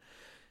into it.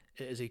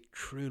 It is a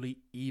truly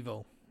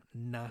evil,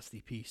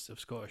 nasty piece of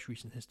Scottish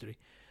recent history.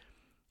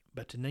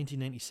 But in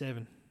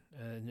 1997,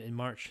 in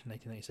March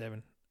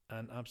 1997,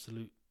 an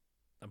absolute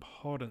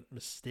abhorrent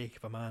mistake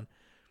of a man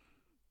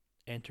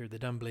entered the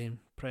Dunblane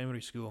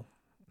Primary School,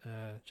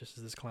 just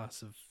as this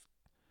class of,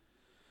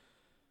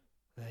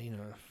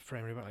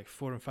 primary, about like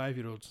 4 and 5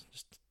 year olds,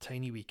 just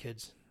tiny wee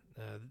kids,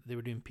 they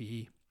were doing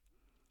PE.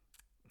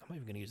 I'm not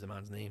even going to use the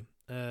man's name,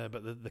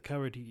 but the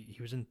coward, he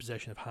was in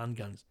possession of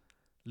handguns,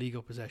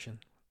 legal possession,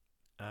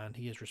 and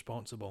he is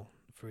responsible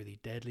for the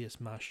deadliest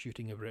mass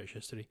shooting of British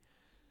history.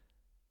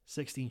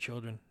 16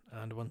 children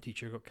and 1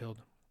 teacher got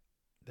killed.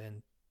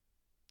 Then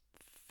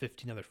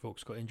 15 other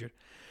folks got injured.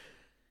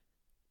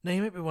 Now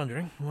you might be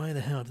wondering, why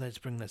the hell did I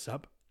just bring this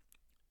up?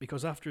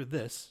 Because after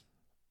this,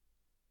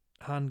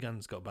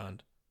 handguns got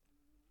banned.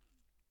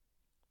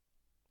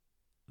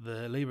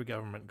 The Labour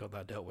government got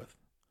that dealt with.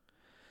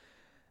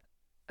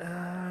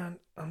 And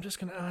I'm just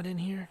going to add in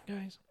here,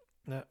 guys,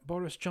 that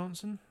Boris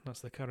Johnson,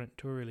 that's the current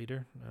Tory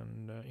leader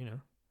and,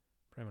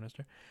 Prime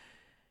Minister,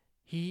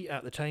 he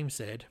at the time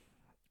said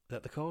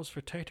that the calls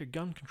for tighter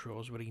gun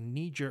controls were a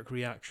knee-jerk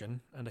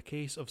reaction and a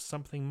case of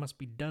something must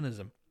be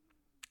doneism.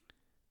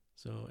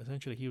 So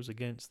essentially he was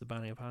against the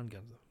banning of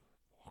handguns.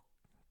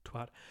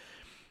 Twat.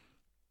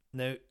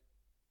 Now,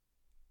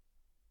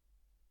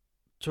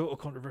 total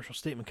controversial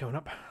statement coming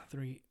up.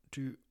 3,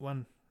 2,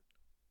 1.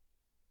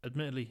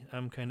 Admittedly,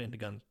 I'm kind of into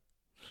guns.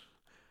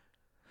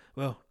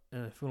 Well,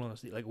 full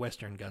honesty, like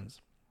Western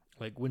guns.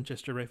 Like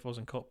Winchester rifles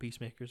and Colt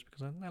Peacemakers,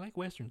 because I like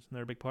Westerns and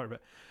they're a big part of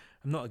it.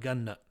 I'm not a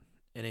gun nut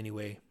in any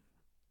way,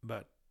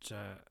 but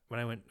when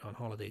I went on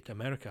holiday to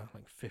America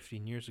like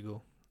 15 years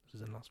ago, this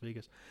is in Las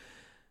Vegas,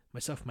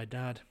 myself and my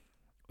dad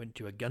went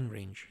to a gun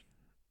range,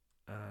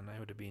 and I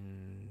would have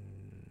been,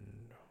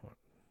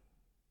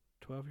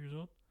 12 years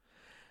old?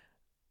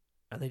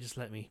 and they just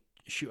let me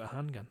shoot a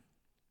handgun.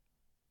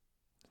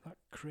 Is that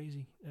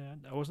crazy?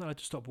 I wasn't allowed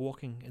to stop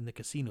walking in the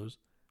casinos.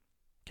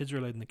 Kids are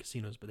allowed in the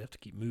casinos, but they have to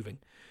keep moving.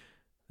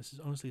 This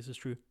is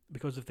true.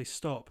 Because if they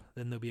stop,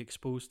 then they'll be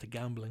exposed to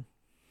gambling.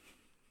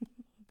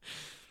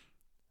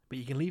 But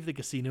you can leave the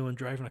casino and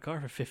drive in a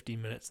car for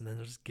 15 minutes and then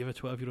they'll just give a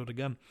 12-year-old a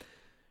gun.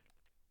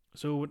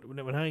 So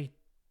when I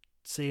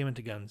say I'm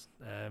into guns,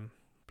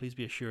 please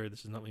be assured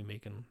this is not me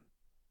making,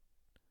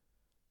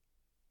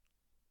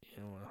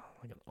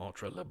 like an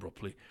ultra-liberal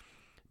plea.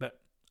 But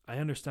I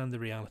understand the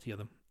reality of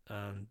them,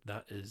 and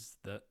that is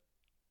that,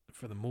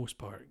 for the most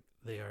part,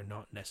 they are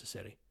not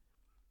necessary.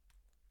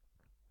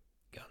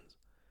 Guns.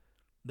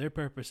 Their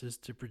purpose is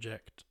to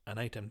project an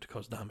item to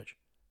cause damage.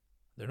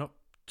 They're not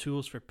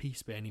tools for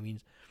peace by any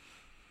means.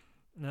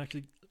 And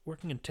actually,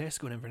 working in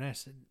Tesco in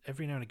Inverness,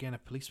 every now and again a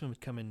policeman would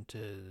come in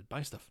to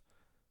buy stuff.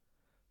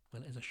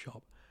 Well, it is a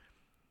shop.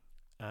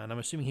 And I'm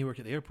assuming he worked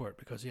at the airport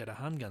because he had a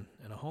handgun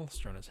and a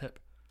holster on his hip.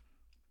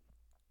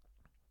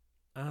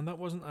 And that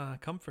wasn't a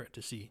comfort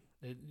to see.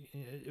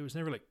 It was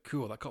never like,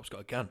 cool, that cop's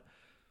got a gun.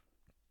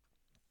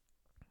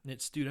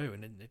 It stood out,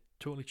 and it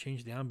totally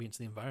changed the ambience of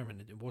the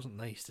environment. It wasn't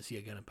nice to see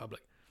a gun in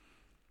public.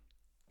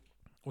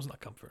 It wasn't a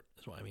comfort,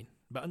 is what I mean.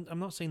 But I'm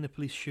not saying the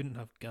police shouldn't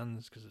have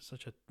guns, because it's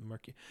such a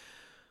murky...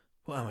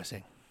 What am I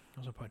saying?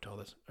 What's the point to all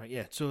this? Right,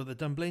 yeah, so the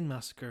Dunblane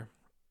massacre,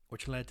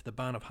 which led to the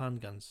ban of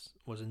handguns,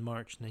 was in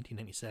March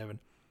 1997.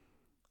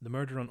 The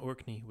murder on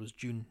Orkney was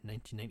June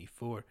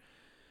 1994.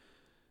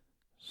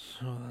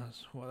 So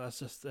that's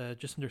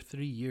just under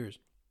 3 years.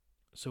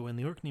 So when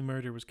the Orkney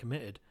murder was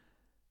committed,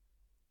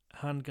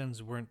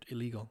 handguns weren't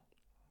illegal.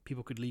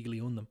 People could legally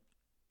own them.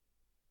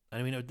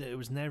 I mean, it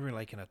was never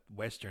like in a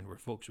Western where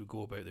folks would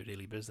go about their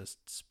daily business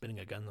spinning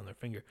a gun on their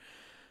finger.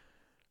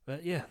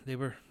 But yeah, they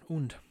were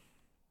owned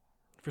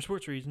for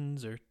sports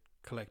reasons or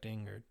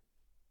collecting or,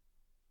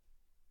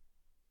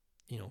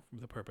 for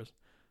the purpose.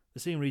 The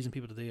same reason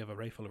people today have a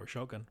rifle or a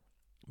shotgun.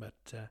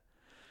 But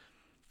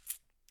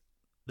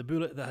the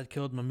bullet that had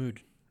killed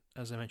Mahmood,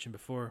 as I mentioned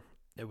before,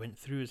 it went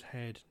through his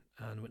head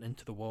and went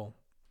into the wall.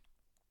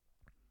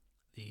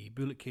 The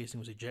bullet casing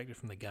was ejected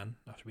from the gun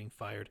after being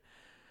fired,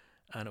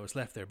 and it was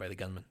left there by the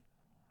gunman.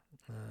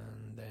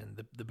 And then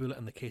the bullet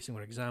and the casing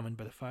were examined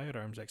by the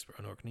firearms expert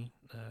on Orkney,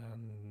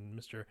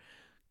 Mr.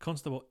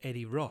 Constable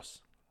Eddie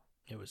Ross.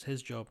 It was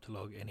his job to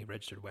log any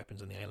registered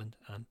weapons on the island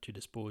and to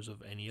dispose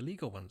of any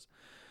illegal ones,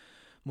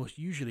 most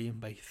usually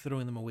by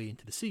throwing them away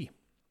into the sea,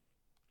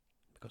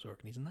 because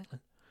Orkney's an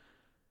island.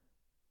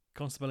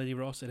 Constable Eddie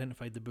Ross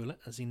identified the bullet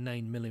as a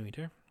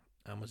 9mm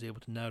and was able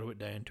to narrow it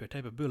down to a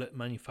type of bullet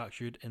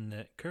manufactured in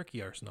the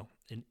Kirkwall arsenal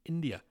in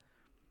India.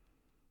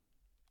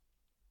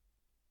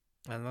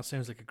 And that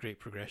sounds like a great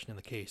progression in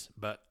the case,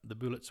 but the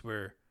bullets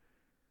were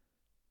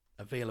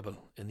available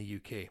in the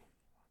UK,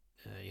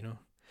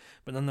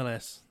 But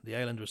nonetheless, the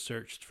island was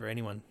searched for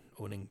anyone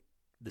owning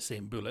the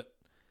same bullet,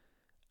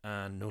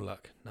 and no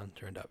luck, none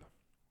turned up.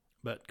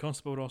 But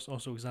Constable Ross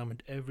also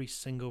examined every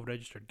single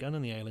registered gun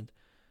on the island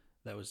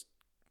that was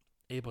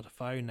able to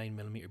fire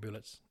 9mm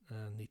bullets,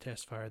 and he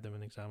test fired them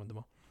and examined them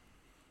all.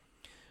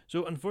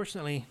 So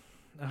unfortunately,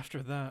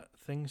 after that,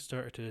 things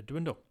started to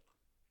dwindle.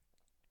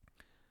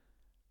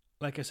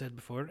 Like I said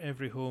before,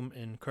 every home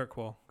in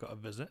Kirkwall got a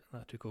visit.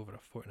 That took over a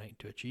fortnight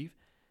to achieve.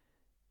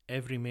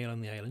 Every male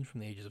on the island from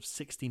the ages of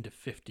 16 to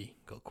 50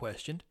 got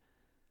questioned.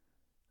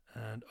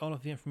 And all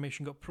of the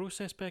information got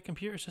processed by a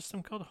computer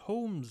system called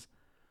Holmes.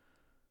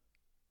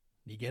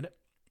 You get it?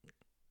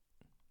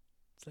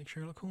 It's like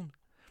Sherlock Holmes.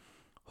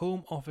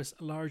 Home Office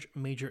Large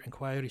Major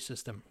Inquiry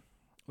System,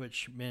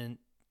 which meant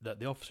that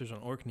the officers on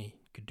Orkney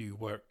could do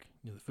work,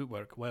 the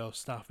footwork, while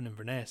staff in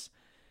Inverness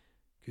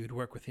could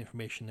work with the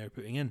information they were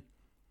putting in.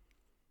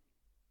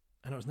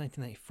 And it was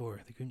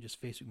 1994, they couldn't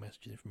just Facebook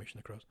message the information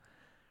across.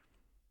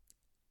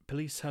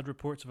 Police had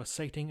reports of a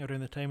sighting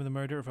around the time of the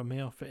murder of a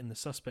male fitting the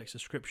suspect's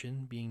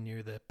description, being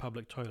near the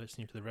public toilets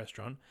near to the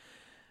restaurant,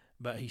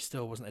 but he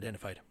still wasn't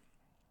identified.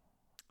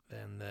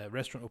 Then the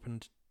restaurant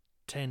opened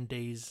 10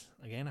 days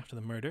again after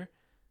the murder,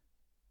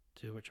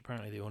 to which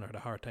apparently the owner had a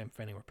hard time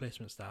finding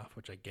replacement staff,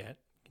 which I get.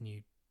 Can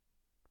you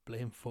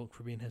blame folk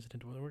for being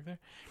hesitant to want to work there?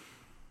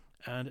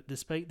 And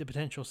despite the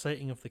potential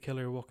sighting of the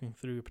killer walking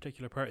through a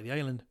particular part of the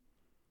island,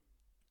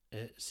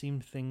 it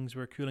seemed things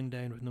were cooling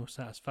down with no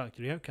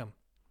satisfactory outcome.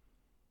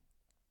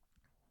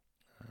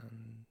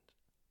 And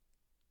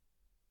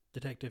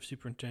Detective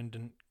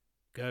Superintendent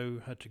Gow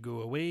had to go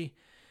away.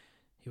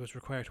 He was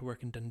required to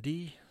work in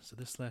Dundee, so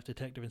this left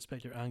Detective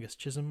Inspector Angus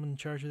Chisholm in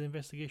charge of the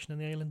investigation on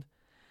the island.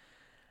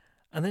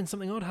 And then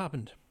something odd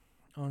happened.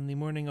 On the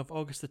morning of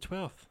August the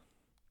 12th,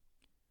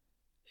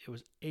 it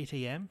was 8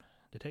 a.m.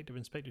 Detective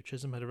Inspector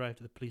Chisholm had arrived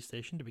at the police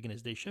station to begin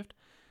his day shift.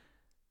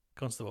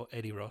 Constable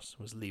Eddie Ross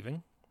was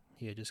leaving.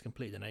 He had just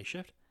completed a night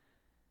shift.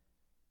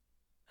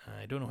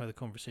 I don't know how the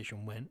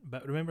conversation went,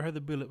 but remember how the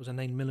bullet was a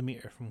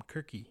 9mm from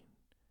Kirkwall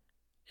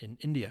in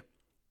India,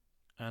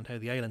 and how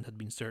the island had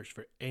been searched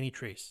for any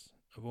trace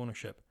of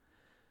ownership.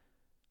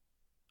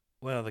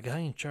 Well, the guy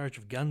in charge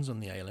of guns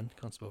on the island,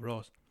 Constable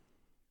Ross,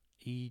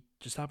 He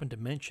just happened to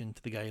mention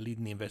to the guy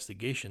leading the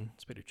investigation,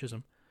 Inspector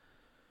Chisholm,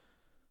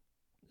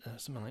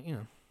 something like,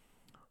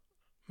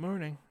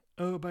 morning.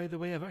 Oh, by the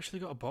way, I've actually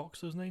got a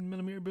box of those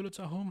 9mm bullets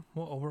at home.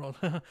 What a world.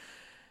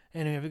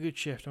 Anyway, have a good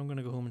shift. I'm going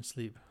to go home and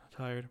sleep.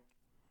 Tired.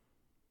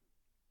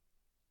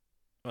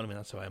 Well, I mean,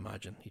 that's how I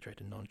imagine he tried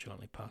to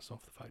nonchalantly pass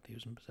off the fact he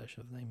was in possession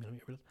of the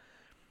 9mm bullets.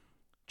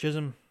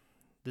 Chisholm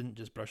didn't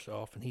just brush it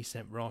off, and he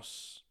sent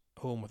Ross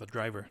home with a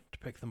driver to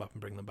pick them up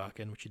and bring them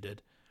back in, which he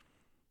did.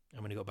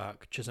 And when he got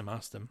back, Chisholm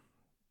asked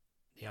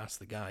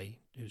the guy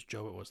whose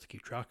job it was to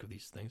keep track of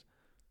these things,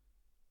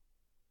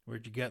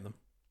 where'd you get them?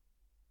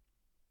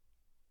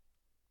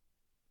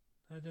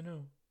 I don't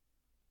know.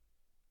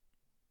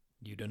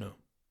 You don't know.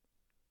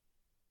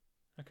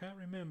 I can't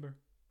remember.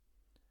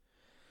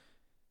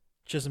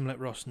 Chisholm let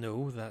Ross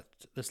know that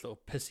this little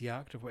pissy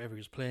act of whatever he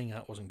was playing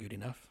at wasn't good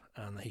enough,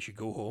 and that he should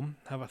go home,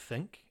 have a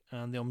think,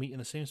 and they'll meet in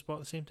the same spot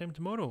at the same time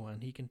tomorrow,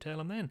 and he can tell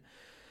him then.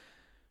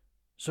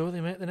 So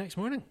they met the next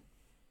morning.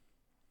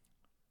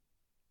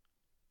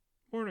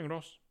 Morning,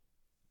 Ross.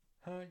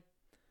 Hi.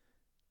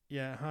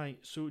 Yeah, hi.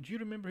 So, do you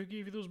remember who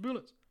gave you those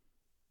bullets?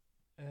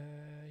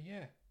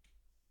 Yeah.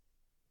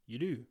 You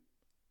do?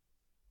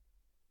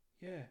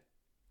 Yeah.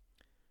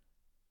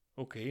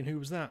 Okay, and who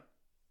was that?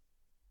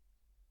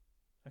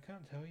 I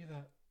can't tell you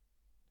that.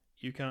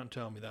 You can't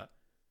tell me that?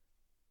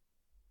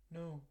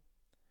 No.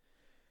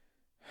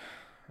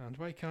 And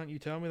why can't you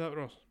tell me that,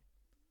 Ross?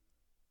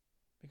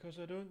 Because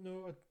I don't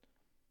know.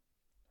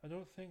 I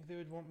don't think they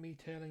would want me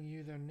telling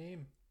you their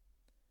name.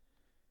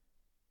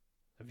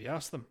 Have you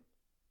asked them?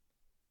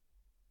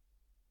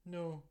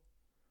 No.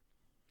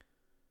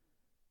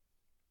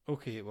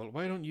 Okay, well,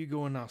 why don't you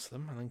go and ask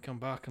them and then come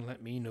back and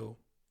let me know?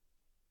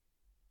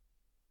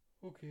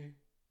 Okay.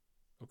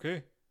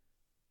 Okay?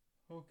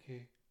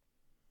 Okay.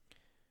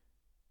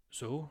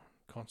 So,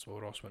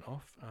 Constable Ross went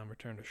off and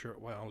returned a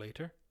short while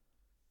later.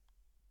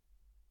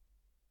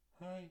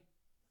 Hi.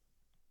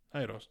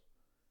 Hi, Ross.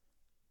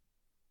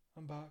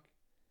 I'm back.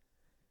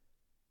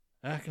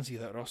 I can see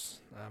that,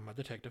 Ross. I'm a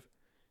detective.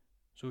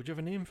 So, do you have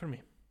a name for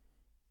me?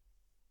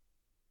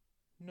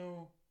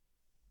 No.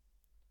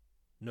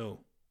 No.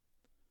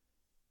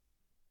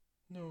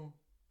 No.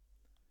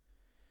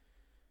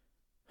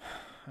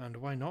 And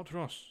why not,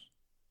 Ross?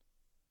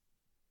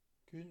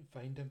 Couldn't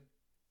find him.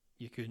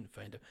 You couldn't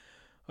find him.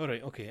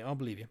 Alright, okay, I'll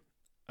believe you.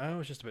 I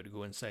was just about to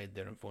go inside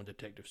there and phone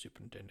Detective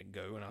Superintendent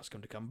Gow and ask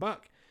him to come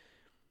back.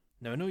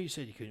 Now, I know you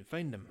said you couldn't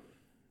find him,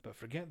 but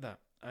forget that.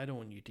 I don't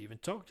want you to even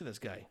talk to this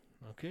guy,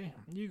 okay?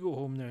 You go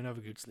home now and have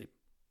a good sleep.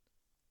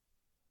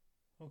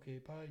 Okay,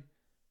 bye.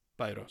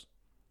 Bye, Ross.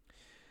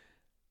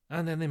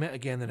 And then they met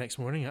again the next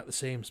morning at the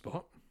same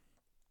spot.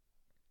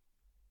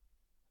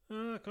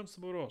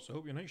 Constable Ross, I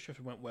hope your night shift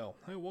went well.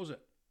 How was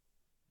it?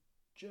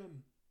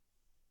 Jim.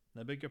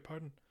 I beg your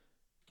pardon?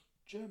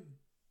 Jim.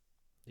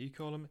 Are you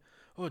calling me?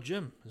 Oh,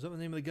 Jim. Is that the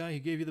name of the guy who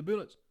gave you the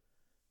bullets?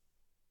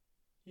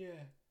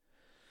 Yeah.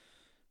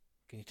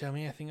 Can you tell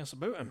me anything else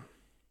about him?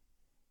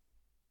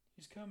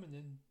 He's coming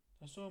in.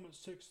 I saw him at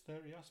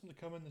 6:30. Asked him to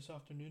come in this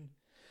afternoon.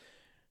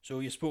 So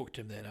you spoke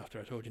to him then after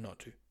I told you not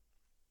to?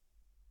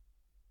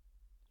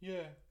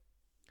 Yeah.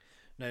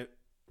 Now,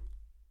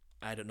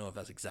 I don't know if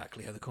that's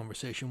exactly how the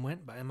conversation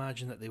went, but I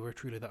imagine that they were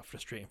truly that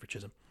frustrating for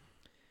Chisholm.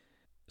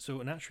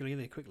 So naturally,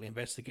 they quickly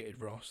investigated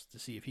Ross to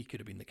see if he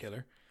could have been the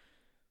killer.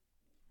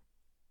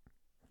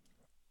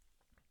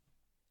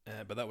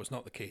 But that was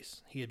not the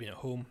case. He had been at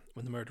home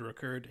when the murder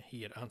occurred.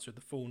 He had answered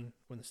the phone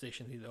when the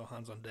station needed all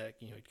hands on deck.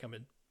 He'd come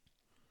in.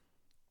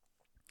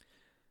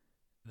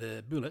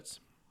 The bullets,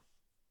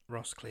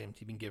 Ross claimed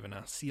he'd been given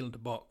a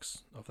sealed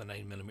box of the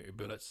 9mm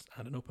bullets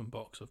and an open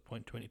box of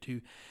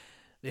 .22.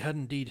 They had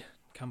indeed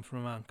come from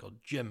a man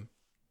called Jim.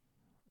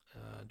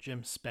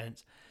 Jim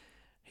Spence.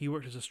 He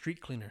worked as a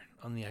street cleaner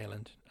on the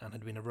island and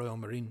had been a Royal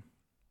Marine.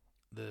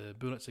 The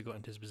bullets had got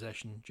into his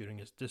possession during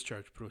his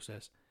discharge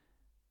process,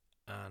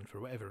 and for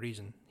whatever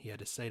reason, he had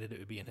decided it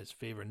would be in his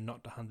favour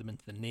not to hand them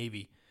into the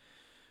Navy,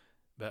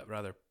 but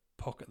rather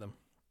pocket them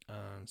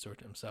and sort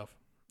it himself,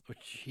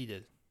 which he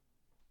did.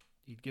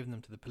 He'd given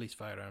them to the police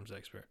firearms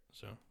expert,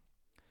 so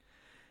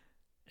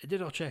it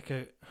did all check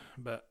out,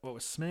 but what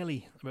was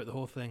smelly about the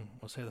whole thing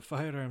was how the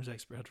firearms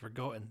expert had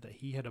forgotten that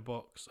he had a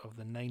box of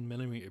the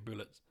 9mm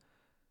bullets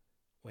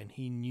when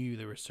he knew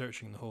they were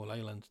searching the whole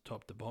island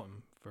top to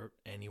bottom for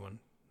anyone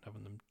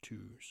having them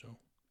too, so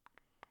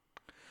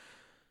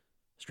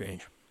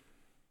strange.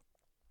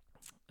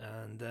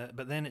 And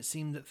but then it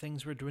seemed that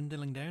things were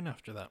dwindling down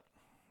after that.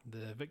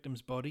 The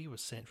victim's body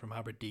was sent from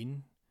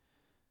Aberdeen,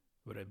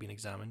 where it had been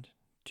examined,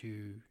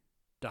 to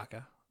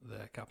Dhaka,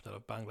 the capital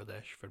of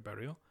Bangladesh, for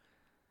burial.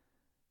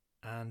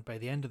 And by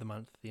the end of the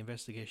month, the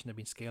investigation had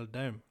been scaled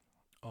down.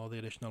 All the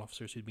additional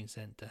officers who'd been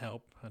sent to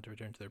help had to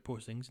return to their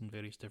postings in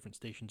various different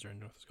stations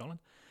around North Scotland.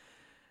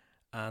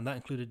 And that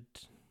included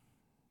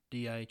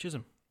D.I.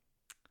 Chisholm.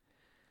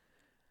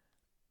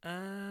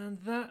 And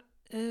that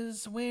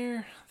is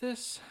where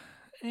this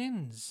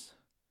ends.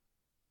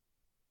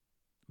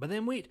 But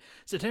then wait,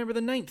 September the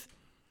 9th,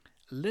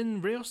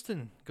 Lynn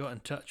Railston got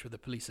in touch with the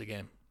police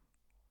again.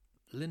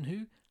 Lynn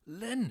who?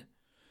 Lynn!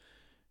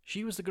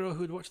 She was the girl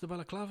who had watched the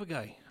balaclava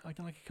guy,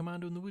 acting like a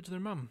commando in the woods with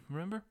her mum,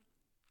 remember?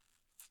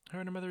 Her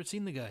and her mother had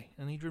seen the guy,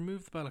 and he'd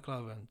removed the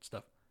balaclava and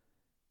stuff.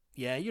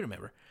 Yeah, you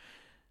remember.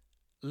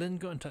 Lynn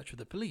got in touch with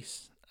the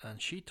police,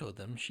 and she told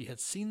them she had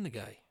seen the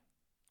guy.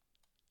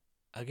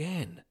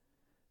 Again.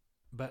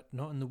 But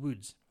not in the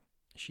woods.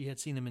 She had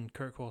seen him in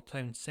Kirkwall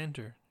town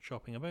centre,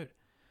 shopping about.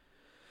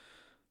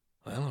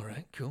 Well,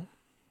 alright, cool.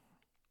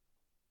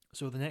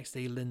 So the next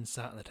day, Lynn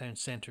sat in the town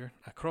centre,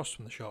 across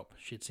from the shop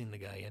she'd seen the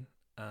guy in,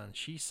 and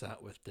she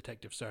sat with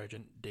Detective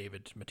Sergeant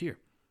David Mateer.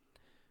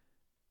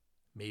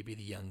 Maybe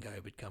the young guy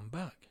would come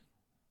back.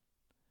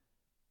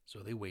 So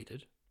they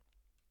waited.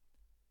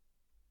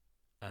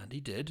 And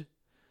he did.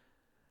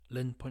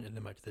 Lynn pointed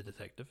him out to the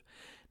detective.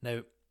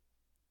 Now,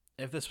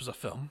 if this was a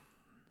film,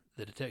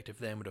 the detective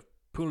then would have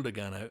pulled a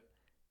gun out,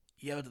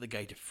 yelled at the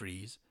guy to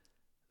freeze,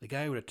 the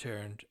guy would have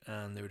turned,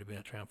 and there would have been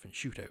a triumphant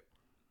shootout.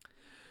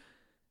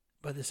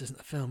 But this isn't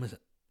a film, is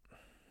it?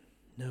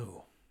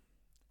 No.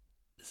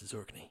 This is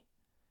Orkney.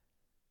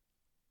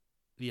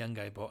 The young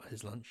guy bought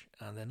his lunch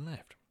and then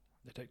left.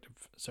 Detective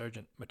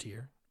Sergeant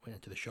Mateer went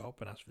into the shop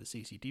and asked for the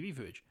CCTV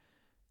footage.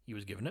 He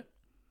was given it.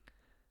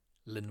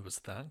 Lynn was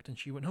thanked and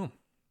she went home.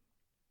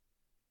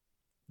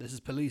 This is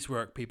police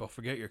work, people.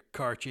 Forget your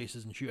car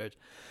chases and shootouts.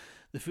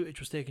 The footage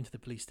was taken to the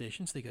police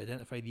station so they could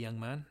identify the young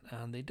man,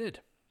 and they did.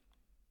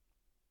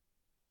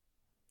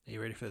 Are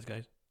you ready for this,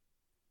 guys?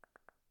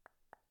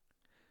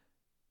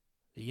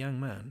 The young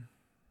man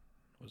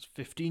was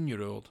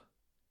 15-year-old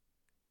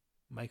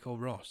Michael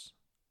Ross,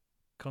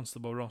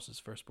 Constable Ross's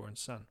firstborn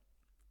son.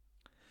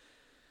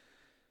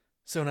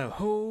 So now,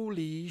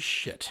 holy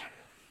shit.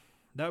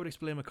 That would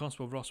explain why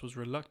Constable Ross was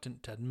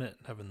reluctant to admit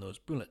having those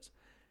bullets.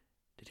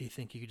 Did he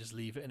think he could just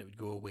leave it and it would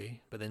go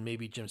away? But then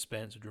maybe Jim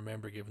Spence would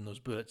remember giving those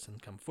bullets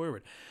and come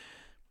forward.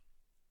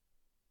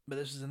 But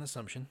this is an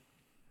assumption,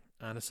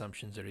 and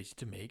assumptions are easy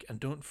to make. And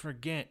don't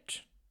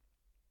forget,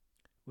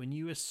 when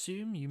you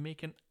assume, you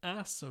make an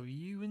ass of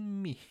you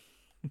and me.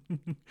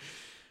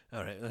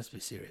 Alright, let's be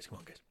serious. Come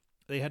on, guys.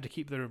 They had to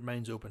keep their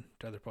minds open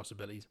to other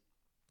possibilities.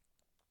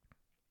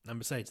 And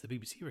besides, the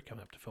BBC were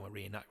coming up to film a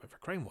reenactment for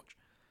Crime Watch.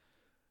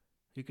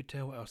 Who could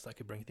tell what else that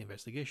could bring to the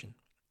investigation?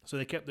 So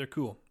they kept their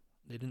cool.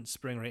 They didn't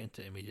spring right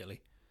into it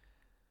immediately.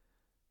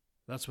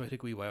 That's why it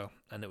took a wee while,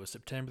 and it was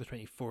September the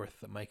 24th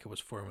that Micah was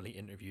formally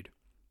interviewed.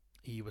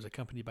 He was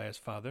accompanied by his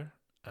father,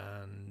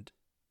 and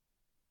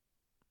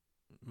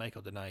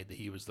Michael denied that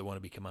he was the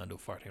wannabe commando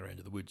farting around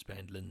in the woods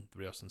behind Lynn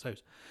Rioson's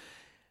house.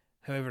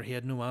 However, he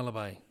had no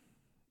alibi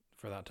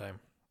for that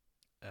time,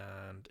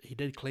 and he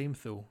did claim,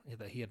 though,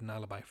 that he had an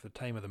alibi for the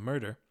time of the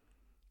murder.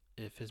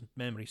 If his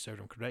memory served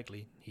him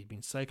correctly, he'd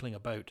been cycling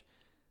about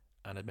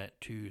and had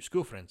met two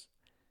school friends,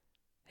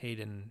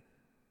 Hayden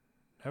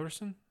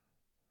Howerson,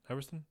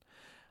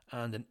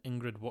 and an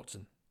Ingrid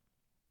Watson.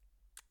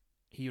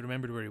 He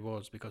remembered where he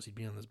was because he'd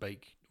been on his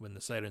bike when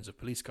the sirens of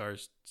police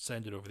cars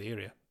sounded over the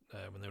area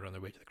when they were on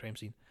their way to the crime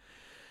scene.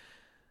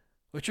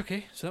 Which,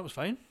 okay, so that was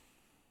fine.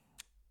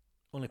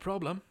 Only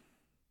problem?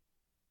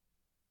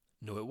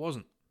 No, it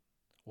wasn't.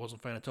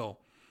 Wasn't fine at all.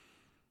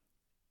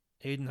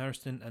 Hayden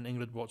Hurston and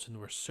Ingrid Watson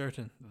were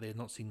certain that they had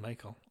not seen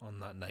Michael on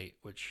that night,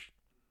 which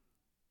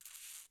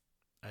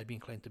I'd be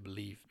inclined to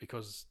believe,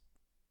 because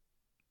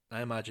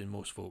I imagine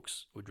most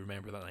folks would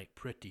remember that night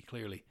pretty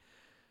clearly.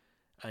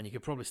 And you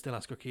could probably still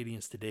ask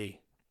Orcadians today,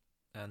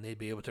 and they'd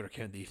be able to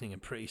recount the evening in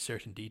pretty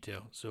certain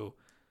detail. So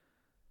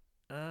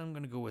I'm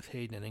going to go with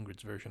Hayden and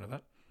Ingrid's version of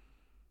that.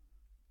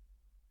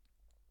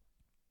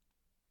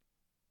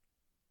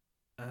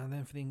 And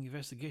then for the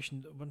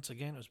investigation, once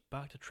again, it was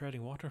back to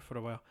treading water for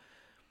a while.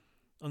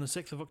 On the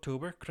 6th of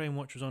October, Crime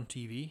Watch was on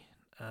TV,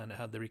 and it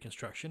had the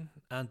reconstruction,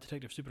 and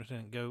Detective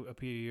Superintendent Gow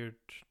appeared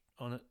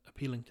on it,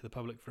 appealing to the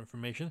public for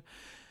information,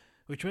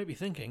 which you might be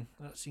thinking,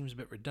 that seems a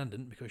bit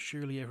redundant, because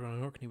surely everyone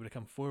in Orkney would have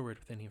come forward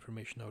with any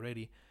information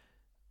already,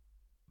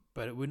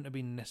 but it wouldn't have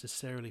been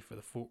necessarily for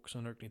the folks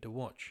on Orkney to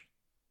watch.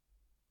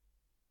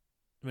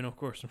 I mean, of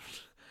course,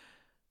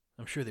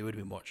 I'm sure they would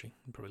have been watching,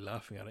 and probably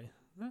laughing at it.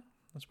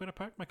 That's where I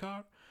parked my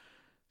car.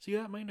 See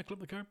that, mine? I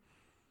clipped the car.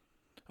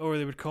 Or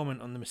they would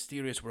comment on the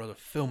mysterious world of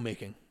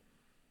filmmaking.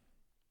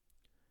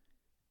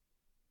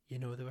 You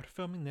know, they were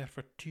filming there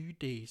for 2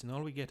 days, and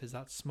all we get is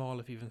that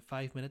small, if even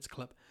 5 minutes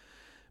clip.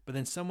 But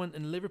then someone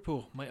in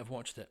Liverpool might have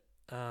watched it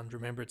and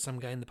remembered some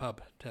guy in the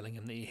pub telling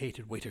him that he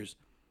hated waiters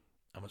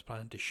and was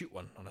planning to shoot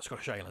one on a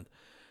Scottish island.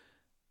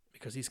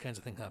 Because these kinds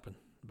of things happen,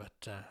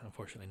 but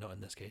unfortunately not in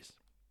this case.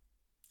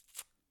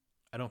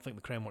 I don't think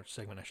the Crime Watch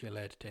segment actually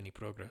led to any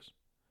progress.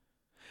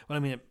 Well, I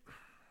mean,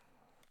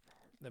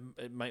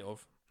 it might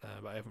have,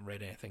 but I haven't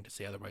read anything to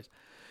say otherwise.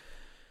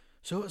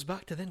 So it's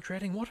back to then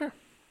treading water.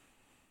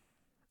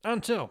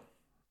 Until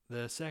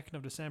the 2nd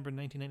of December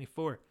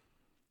 1994,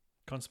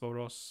 Constable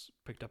Ross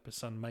picked up his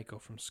son Michael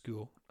from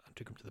school and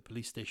took him to the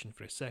police station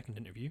for a second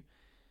interview.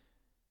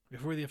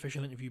 Before the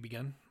official interview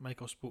began,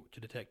 Michael spoke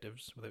to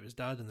detectives without his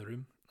dad in the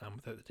room and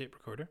without the tape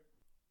recorder.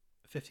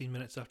 15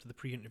 minutes after the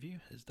pre-interview,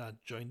 his dad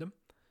joined him,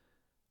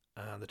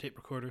 and the tape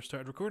recorder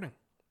started recording.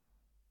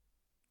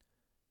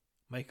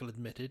 Michael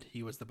admitted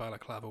he was the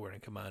balaclava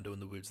wearing commando in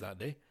the woods that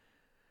day.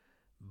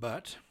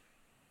 But,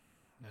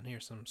 and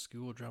here's some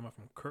school drama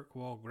from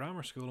Kirkwall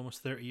Grammar School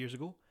almost 30 years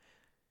ago,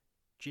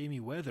 Jamie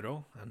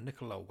Wetherill and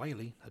Nicola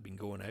Wiley had been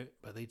going out,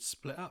 but they'd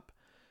split up.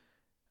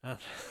 And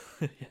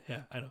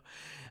yeah, I know.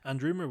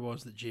 And rumour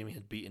was that Jamie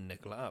had beaten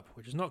Nicola up,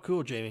 which is not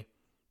cool, Jamie.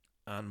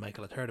 And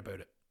Michael had heard about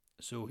it.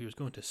 So he was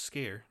going to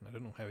scare, I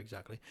don't know how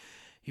exactly,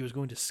 he was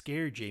going to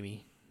scare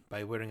Jamie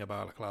by wearing a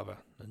balaclava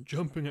and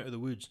jumping out of the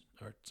woods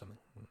or something.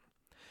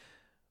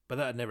 But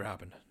that had never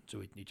happened,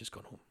 so he'd just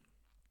gone home.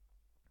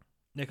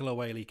 Nicola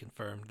Wiley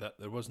confirmed that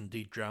there was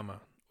indeed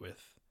drama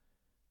with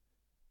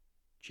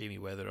Jamie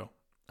Wetherill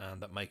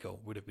and that Michael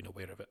would have been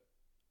aware of it.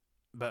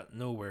 But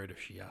no word if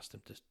she asked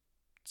him to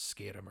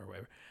scare him or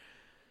whatever.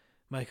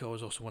 Michael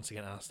was also once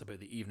again asked about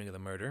the evening of the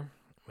murder.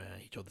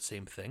 He told the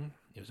same thing.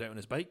 He was out on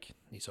his bike.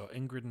 He saw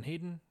Ingrid and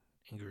Hayden.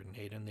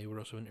 They were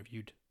also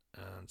interviewed,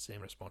 and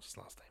same response as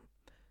last time.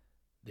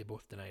 They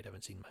both denied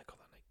having seen Michael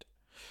that night.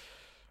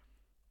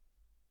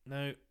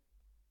 Now,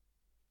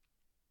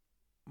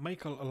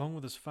 Michael, along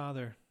with his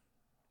father,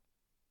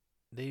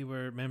 they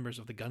were members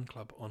of the gun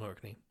club on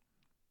Orkney.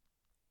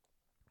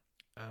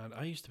 And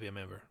I used to be a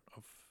member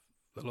of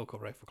the local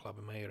rifle club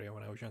in my area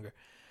when I was younger.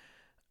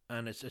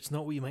 And it's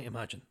not what you might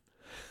imagine.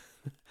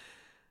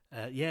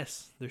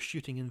 Yes, there's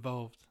shooting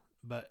involved,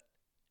 but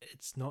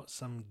it's not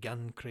some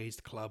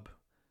gun-crazed club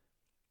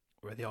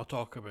where they all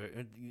talk about,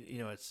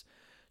 it's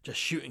just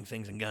shooting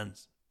things and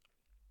guns.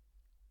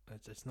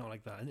 It's not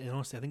like that. And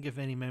honestly, I think if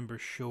any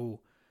members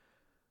show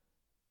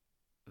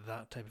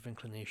that type of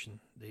inclination,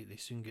 they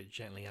soon get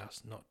gently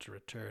asked not to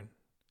return.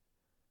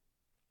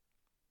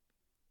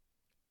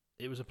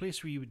 It was a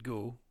place where you would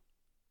go,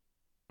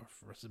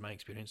 or this is my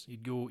experience,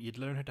 you'd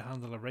learn how to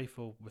handle a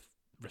rifle with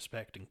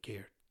respect and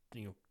care,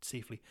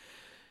 safely.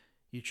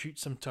 You'd shoot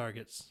some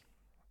targets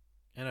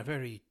in a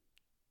very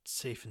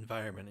safe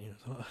environment,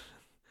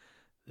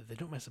 they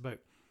don't mess about.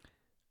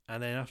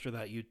 And then after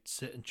that, you'd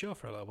sit and chill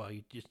for a little while.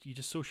 You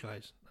just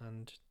socialise,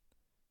 and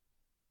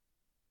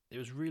it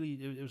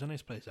was a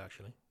nice place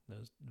actually. There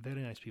was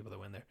very nice people that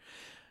went there.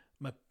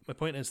 My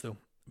point is though,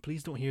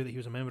 please don't hear that he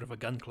was a member of a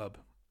gun club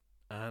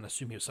and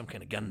assume he was some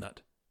kind of gun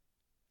nut.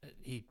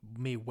 He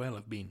may well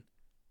have been,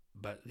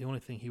 but the only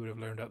thing he would have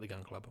learned at the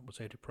gun club was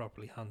how to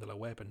properly handle a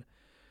weapon.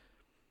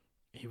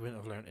 He wouldn't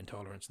have learned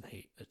intolerance and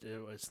hate.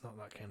 It's not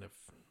that kind of,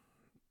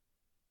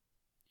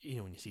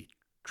 when you see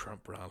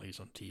Trump rallies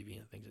on TV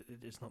and things,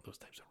 it's not those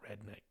types of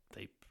redneck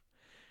type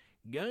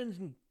guns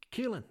and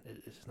killing.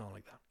 It's not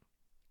like that.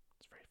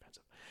 It's very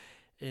offensive.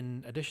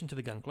 In addition to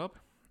the gun club,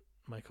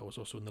 Michael was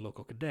also in the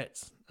local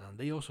cadets, and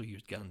they also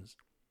used guns.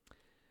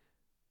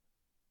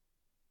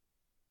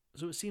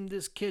 So it seemed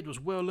this kid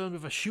was well learned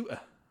with a shooter,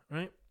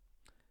 right?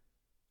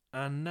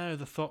 And now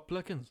the thought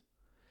plickens.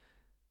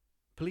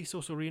 Police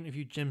also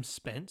re-interviewed Jim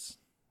Spence.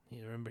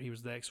 You remember he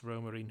was the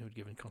ex-Royal Marine who had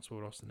given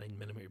Constable Ross the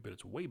 9mm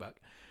bullets way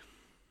back.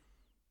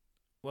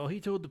 Well, he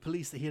told the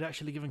police that he had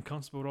actually given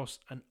Constable Ross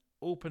an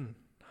open,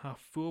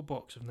 half-full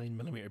box of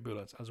 9mm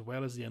bullets, as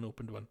well as the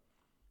unopened one.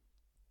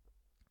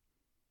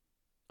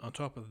 On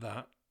top of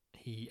that,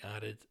 he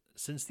added,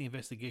 since the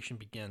investigation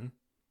began,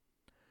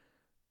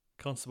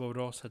 Constable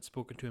Ross had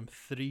spoken to him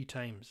 3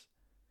 times,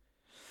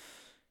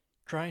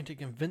 trying to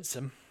convince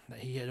him that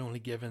he had only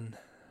given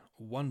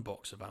 1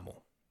 box of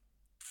ammo.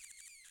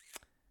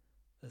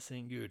 This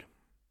ain't good.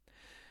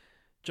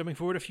 Jumping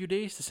forward a few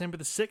days, December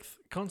the 6th,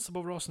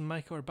 Constable Ross and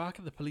Michael are back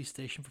at the police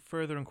station for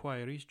further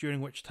inquiries,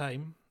 during which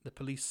time the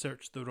police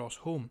searched the Ross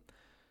home.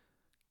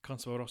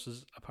 Constable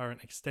Ross's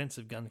apparent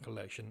extensive gun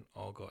collection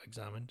all got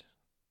examined.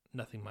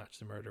 Nothing matched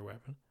the murder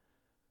weapon.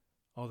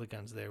 All the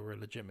guns there were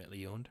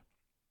legitimately owned.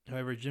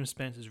 However, Jim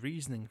Spence's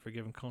reasoning for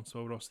giving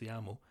Constable Ross the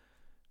ammo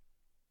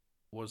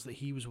was that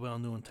he was well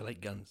known to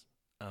like guns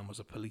and was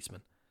a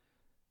policeman,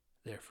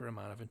 therefore a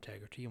man of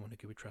integrity and one who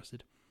could be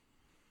trusted.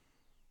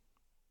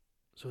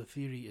 So the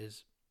theory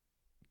is,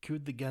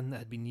 could the gun that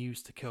had been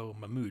used to kill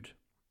Mahmood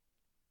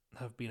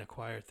have been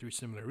acquired through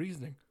similar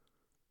reasoning?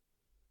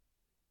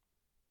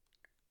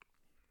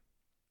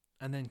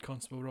 And then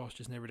Constable Ross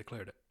just never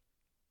declared it.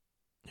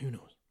 Who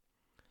knows?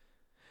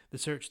 The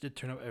search did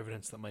turn up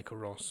evidence that Michael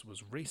Ross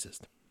was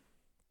racist.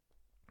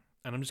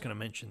 And I'm just going to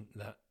mention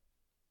that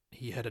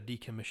he had a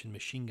decommissioned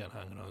machine gun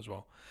hanging on as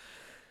well.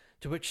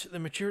 To which the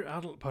mature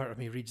adult part of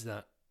me reads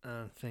that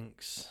and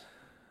thinks,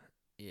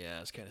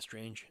 yeah, it's kind of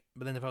strange.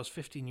 But then if I was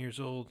 15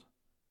 years old,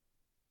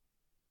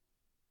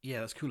 yeah,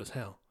 that's cool as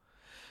hell.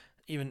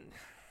 I'm going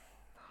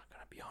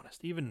to be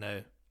honest, even now,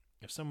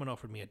 if someone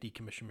offered me a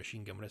decommissioned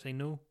machine gun, would I say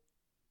no?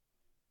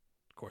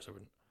 Of course I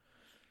wouldn't.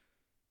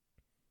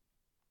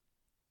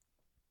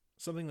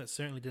 Something that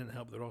certainly didn't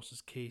help the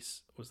Ross's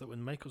case was that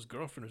when Michael's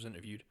girlfriend was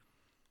interviewed,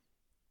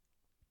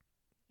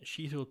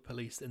 she told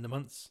police that in the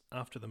months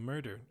after the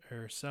murder,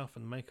 herself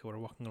and Michael were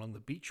walking along the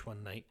beach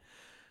one night,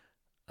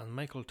 and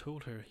Michael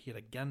told her he had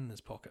a gun in his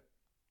pocket.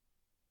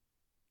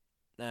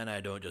 And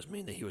I don't just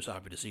mean that he was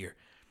happy to see her.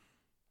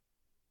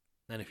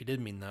 And if he did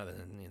mean that,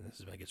 then this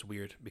is where it gets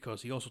weird,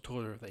 because he also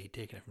told her that he'd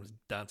taken it from his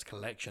dad's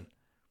collection.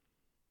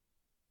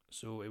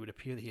 so it would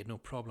appear that he had no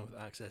problem with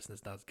accessing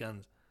his dad's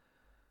guns.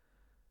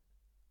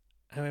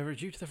 However,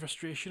 due to the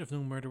frustration of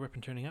no murder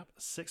weapon turning up,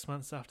 6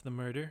 months after the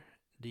murder,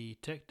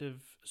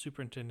 Detective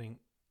Superintendent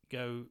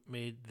Gow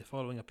made the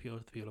following appeal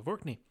to the people of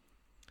Orkney.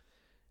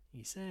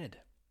 He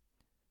said,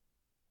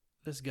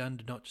 "This gun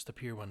did not just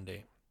appear one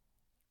day.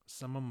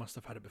 Someone must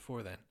have had it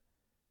before then.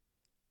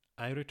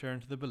 I return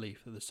to the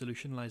belief that the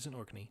solution lies in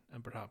Orkney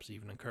and perhaps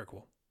even in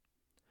Kirkwall.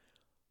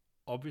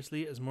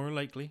 Obviously, it is more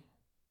likely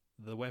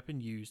the weapon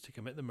used to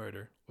commit the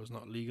murder was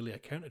not legally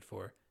accounted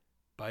for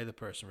by the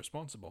person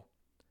responsible.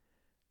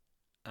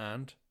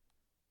 And,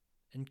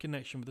 in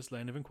connection with this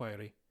line of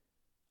inquiry,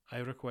 I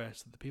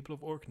request that the people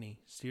of Orkney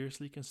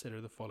seriously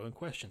consider the following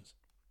questions.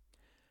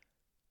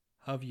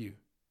 Have you,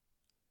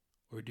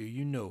 or do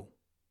you know,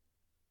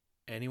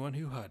 anyone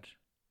who had,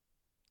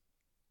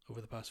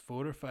 over the past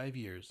 4 or 5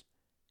 years,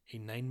 a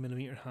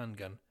 9mm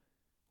handgun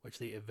which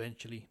they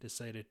eventually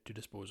decided to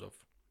dispose of?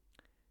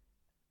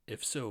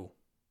 If so,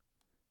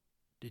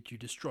 did you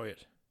destroy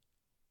it,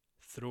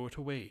 throw it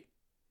away,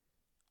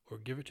 or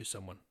give it to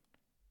someone?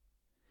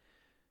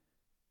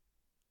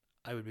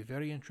 I would be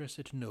very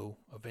interested to know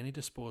of any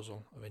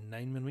disposal of a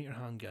 9mm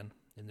handgun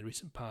in the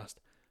recent past,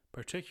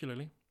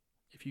 particularly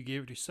if you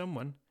gave it to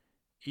someone,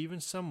 even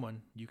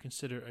someone you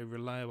consider a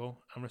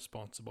reliable and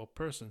responsible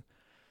person,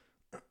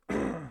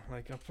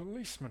 like a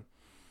policeman."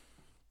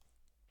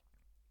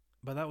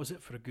 But that was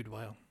it for a good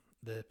while.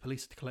 The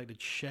police had collected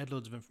shed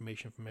loads of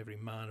information from every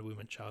man,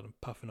 woman, child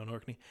and puffin on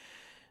Orkney.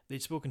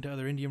 They'd spoken to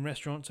other Indian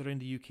restaurants around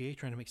the UK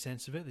trying to make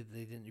sense of it.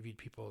 They'd interviewed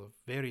people of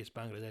various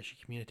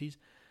Bangladeshi communities,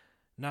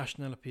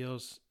 national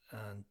appeals,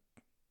 and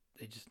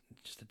they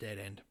just a dead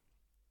end.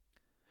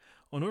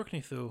 On Orkney,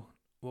 though,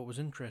 what was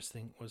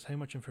interesting was how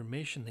much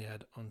information they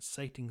had on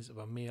sightings of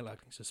a male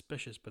acting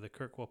suspicious by the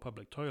Kirkwall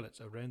public toilets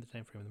around the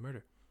time frame of the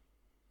murder.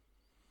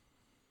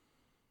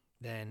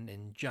 Then,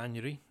 in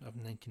January of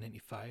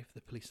 1995, the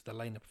police had a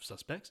lineup of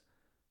suspects.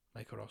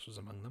 Michael Ross was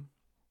among them.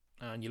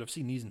 And you'll have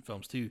seen these in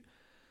films too.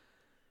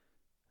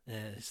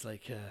 It's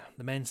like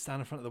the men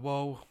stand in front of the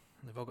wall,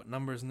 and they've all got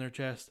numbers in their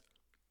chest.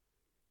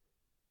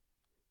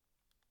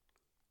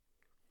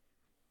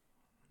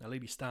 A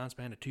lady stands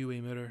behind a two-way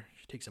mirror.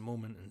 She takes a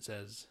moment and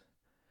says,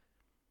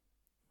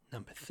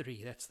 "Number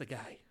 3, that's the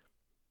guy."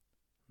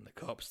 And the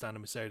cop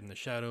standing beside her in the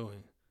shadow,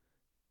 and,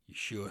 "You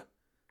sure?"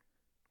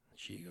 And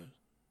she goes,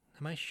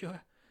 "Am I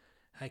sure?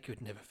 I could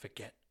never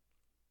forget."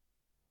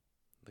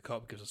 The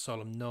cop gives a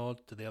solemn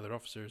nod to the other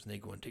officers, and they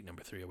go and take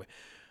number 3 away.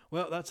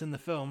 Well, that's in the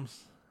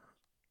films.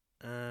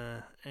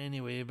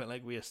 Anyway, but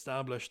like we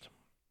established,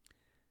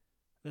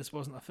 this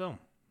wasn't a film.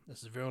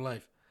 This is real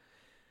life.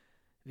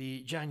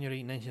 The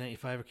January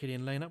 1995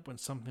 Arcadian lineup went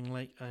something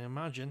like, I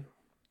imagine.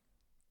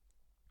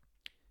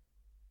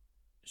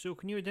 "So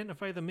can you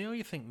identify the male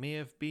you think may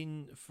have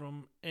been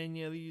from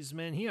any of these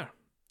men here?"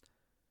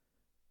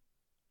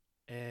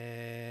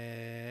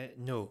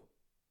 No.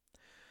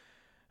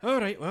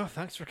 Alright, well,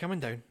 thanks for coming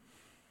down.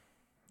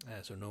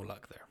 So no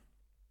luck there.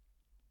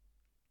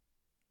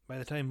 By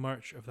the time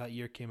March of that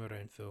year came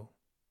around, though,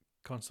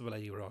 Constable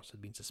Eddie Ross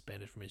had been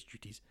suspended from his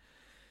duties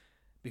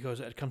because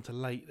it had come to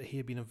light that he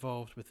had been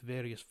involved with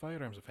various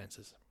firearms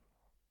offences.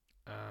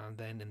 And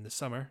then in the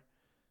summer,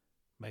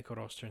 Michael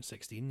Ross turned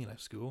 16, he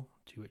left school,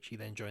 to which he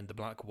then joined the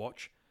Black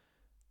Watch,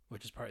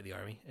 which is part of the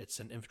army. It's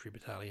an infantry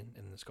battalion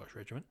in the Scottish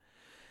Regiment.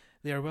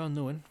 They are well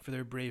known for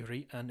their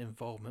bravery and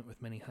involvement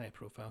with many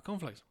high-profile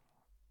conflicts.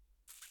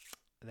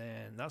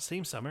 Then that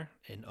same summer,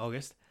 in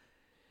August,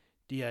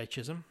 D.I.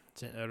 Chisholm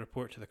sent a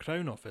report to the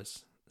Crown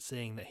Office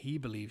saying that he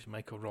believed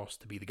Michael Ross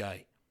to be the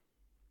guy.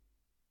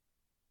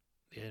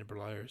 The Edinburgh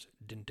lawyers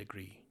didn't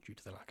agree due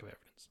to the lack of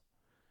evidence.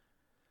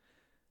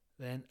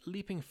 Then,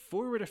 leaping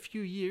forward a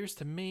few years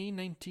to May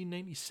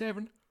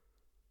 1997,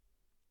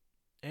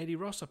 Eddie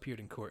Ross appeared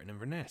in court in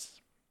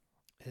Inverness.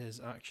 His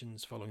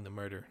actions following the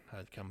murder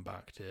had come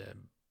back to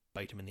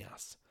bite him in the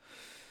ass.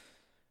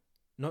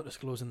 Not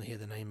disclosing that he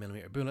had the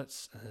 9mm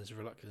bullets, and his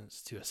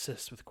reluctance to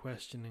assist with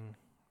questioning,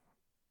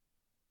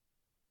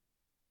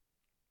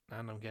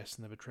 and I'm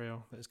guessing the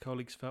betrayal that his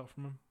colleagues felt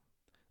from him,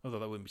 although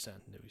that wouldn't be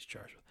something that he was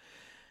charged with.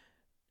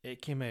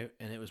 It came out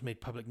and it was made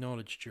public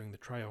knowledge during the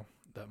trial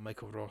that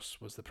Michael Ross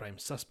was the prime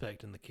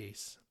suspect in the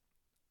case,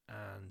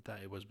 and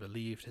that it was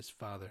believed his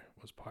father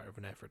was part of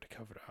an effort to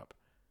cover it up.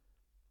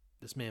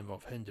 This may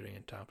involve hindering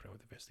and tampering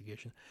with the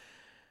investigation.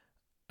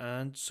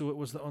 And so it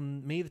was that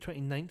on May the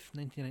 29th,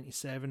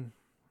 1997,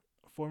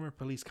 former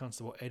police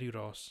constable Eddie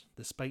Ross,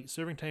 despite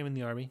serving time in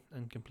the army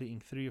and completing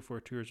 3 or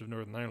 4 tours of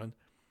Northern Ireland,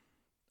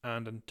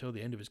 and until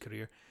the end of his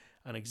career,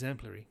 an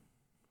exemplary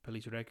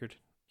police record,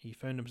 he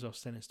found himself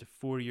sentenced to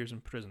 4 years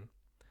in prison,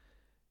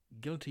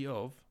 guilty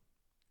of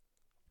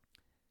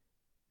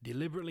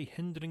deliberately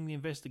hindering the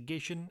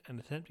investigation and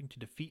attempting to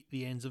defeat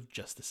the ends of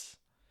justice.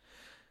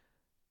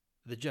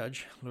 The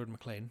judge, Lord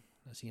Maclean,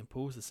 as he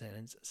imposed the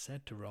sentence,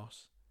 said to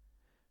Ross,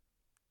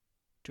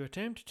 "To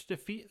attempt to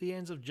defeat the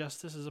ends of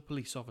justice as a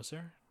police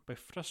officer by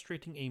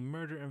frustrating a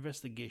murder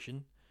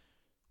investigation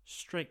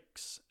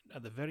strikes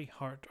at the very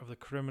heart of the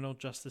criminal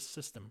justice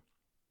system.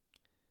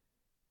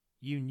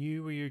 You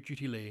knew where your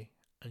duty lay,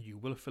 and you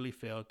willfully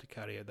failed to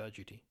carry out that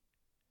duty.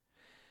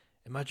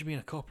 Imagine being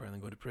a copper and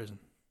then going to prison.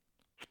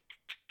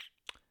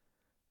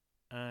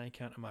 I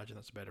can't imagine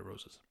that's a bed of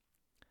roses.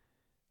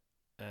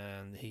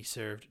 And he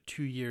served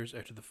 2 years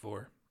out of the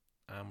 4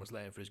 and was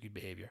let out for his good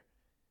behaviour.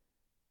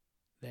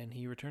 Then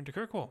he returned to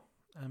Kirkwall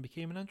and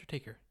became an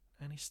undertaker,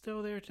 and he's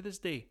still there to this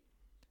day.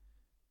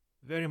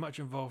 Very much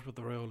involved with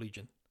the Royal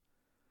Legion.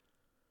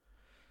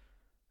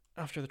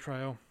 After the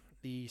trial,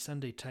 the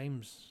Sunday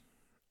Times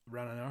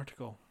ran an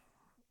article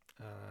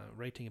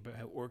writing about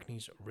how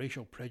Orkney's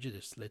racial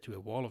prejudice led to a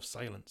wall of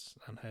silence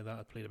and how that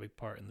had played a big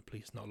part in the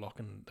police not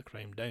locking the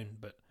crime down,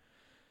 but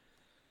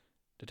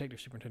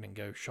Detective Superintendent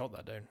Gow shot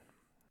that down.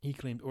 He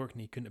claimed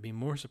Orkney couldn't have been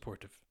more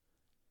supportive.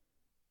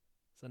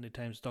 Sunday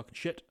Times talking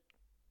shit,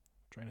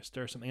 trying to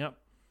stir something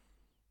up.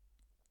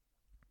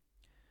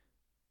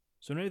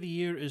 So now the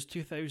year is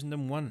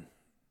 2001.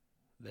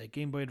 The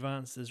Game Boy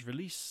Advance is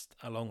released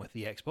along with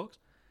the Xbox.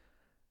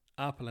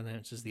 Apple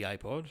announces the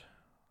iPod.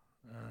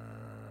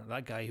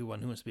 That guy who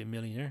won Who Wants to Be a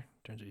Millionaire,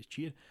 turns out he's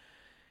cheated.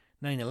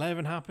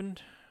 9/11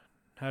 happened.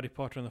 Harry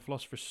Potter and the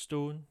Philosopher's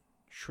Stone,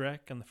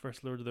 Shrek and the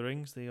First Lord of the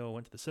Rings, they all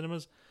went to the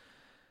cinemas.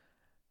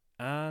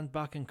 And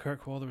back in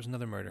Kirkwall there was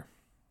another murder.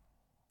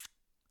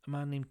 A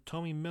man named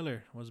Tommy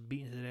Miller was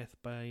beaten to death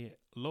by a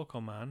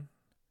local man.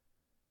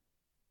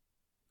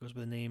 Goes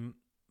by the name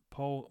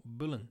Paul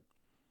Bullen.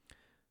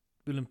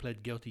 Bullen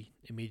pled guilty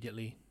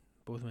immediately.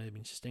 Both of them had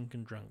been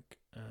stinking drunk.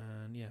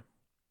 And yeah,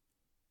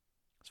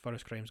 as far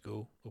as crimes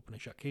go, open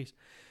and shut case.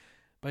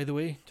 By the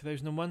way,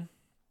 2001,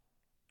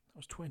 that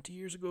was 20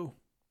 years ago.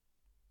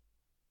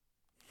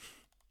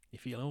 You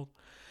feel old.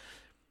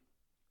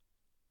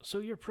 So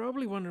you're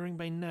probably wondering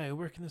by now,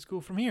 where can this go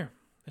from here?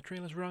 The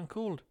trail has run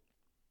cold.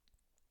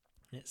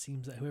 It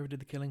seems that whoever did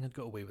the killing had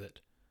got away with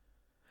it.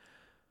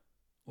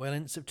 Well,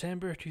 in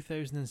September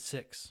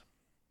 2006,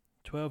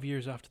 12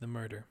 years after the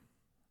murder,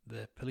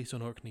 the police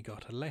on Orkney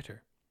got a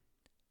letter.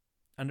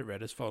 And it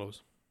read as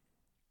follows.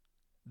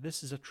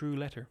 This is a true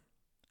letter.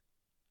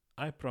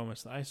 I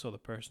promise that I saw the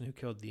person who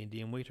killed the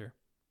Indian waiter.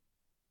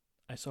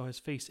 I saw his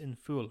face in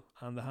full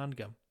and the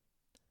handgun.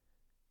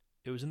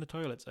 It was in the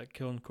toilets at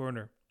Kiln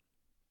Corner.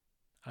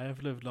 I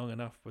have lived long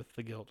enough with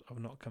the guilt of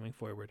not coming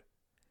forward.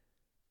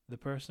 The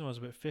person was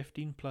about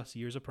 15 plus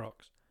years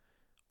approx,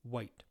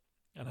 white,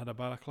 and had a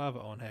balaclava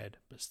on head,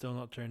 but still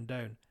not turned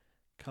down.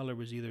 Colour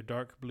was either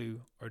dark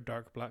blue or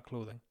dark black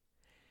clothing.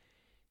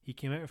 He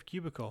came out of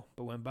cubicle,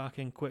 but went back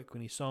in quick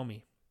when he saw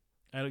me.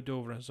 I looked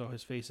over and saw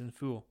his face in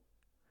full.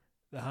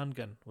 The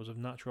handgun was of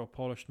natural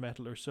polished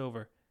metal or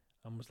silver,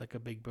 and was like a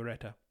big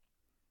Beretta.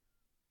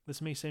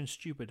 This may sound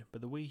stupid,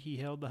 but the way he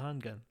held the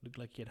handgun looked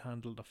like he had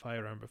handled a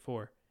firearm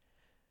before.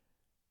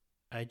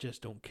 I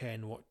just don't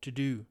ken what to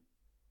do.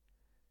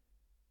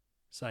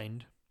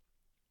 Signed,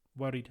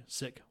 Worried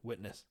Sick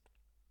Witness.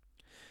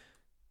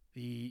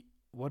 The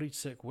worried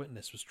sick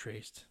witness was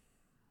traced.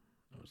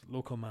 It was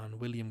local man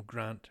William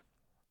Grant.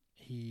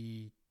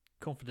 He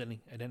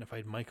confidently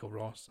identified Michael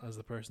Ross as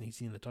the person he'd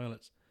seen in the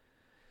toilets.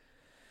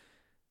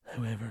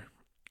 However,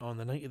 on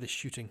the night of the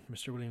shooting,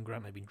 Mr. William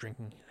Grant had been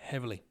drinking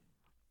heavily,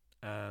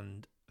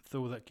 and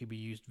though that could be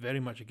used very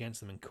much against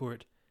them in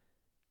court,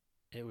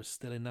 it was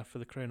still enough for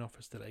the Crown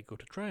Office to let it go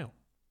to trial.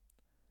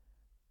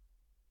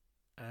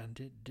 And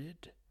it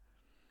did.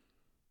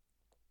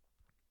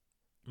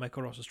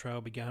 Michael Ross's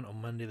trial began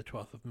on Monday the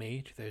 12th of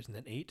May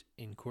 2008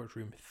 in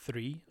courtroom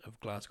 3 of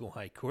Glasgow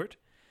High Court.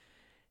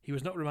 He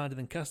was not remanded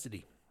in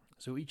custody,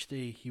 so each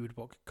day he would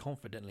walk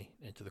confidently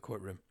into the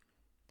courtroom.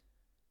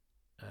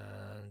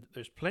 And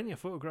there's plenty of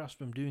photographs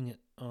of him doing it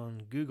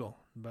on Google,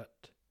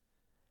 but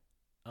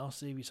I'll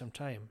save you some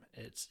time.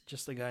 It's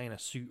just a guy in a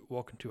suit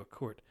walking to a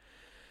court.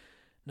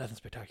 Nothing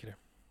spectacular.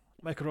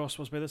 Michael Ross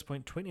was by this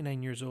point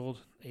 29 years old,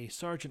 a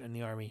sergeant in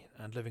the army,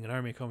 and living in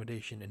army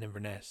accommodation in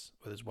Inverness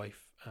with his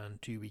wife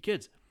and 2 wee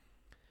kids.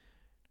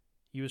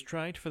 He was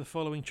tried for the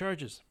following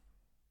charges.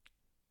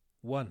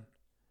 1.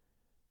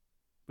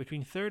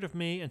 Between 3rd of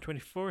May and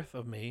 24th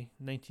of May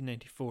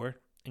 1994,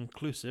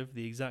 inclusive,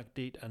 the exact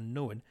date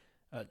unknown,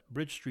 at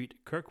Bridge Street,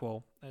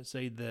 Kirkwall,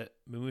 outside the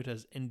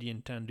Mamuta's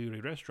Indian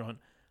Tandoori restaurant,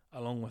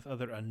 along with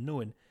other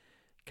unknown,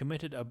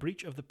 committed a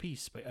breach of the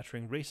peace by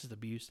uttering racist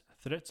abuse,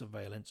 threats of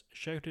violence,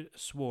 shouted,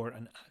 swore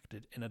and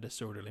acted in a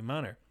disorderly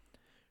manner.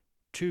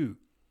 2.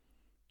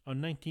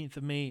 On 19th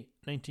of May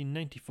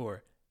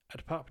 1994,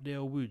 at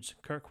Papdale Woods,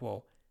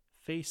 Kirkwall,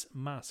 face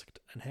masked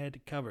and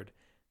head covered,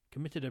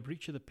 committed a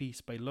breach of the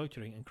peace by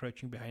loitering and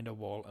crouching behind a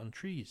wall and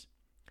trees.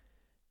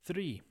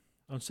 3.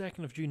 On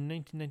 2nd of June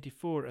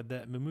 1994 at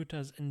the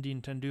Mamuta's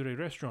Indian Tandoori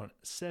restaurant,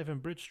 7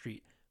 Bridge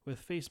Street, with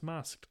face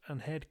masked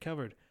and head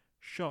covered,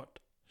 shot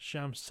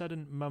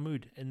Shamsuddin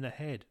Mahmood in the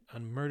head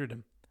and murdered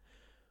him.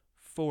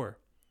 4.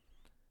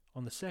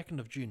 On the 2nd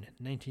of June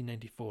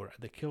 1994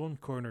 at the Kiln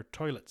Corner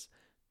Toilets,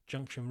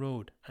 Junction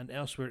Road and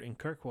elsewhere in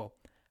Kirkwall,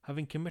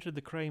 having committed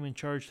the crime in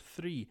charge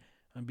 3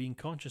 and being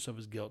conscious of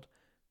his guilt,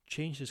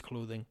 changed his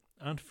clothing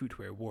and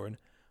footwear worn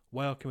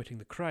while committing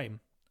the crime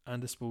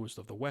and disposed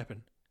of the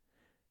weapon.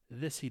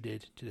 This he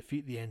did to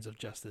defeat the ends of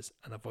justice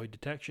and avoid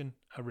detection,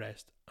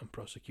 arrest, and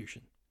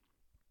prosecution.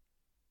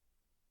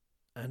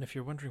 And if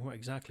you're wondering what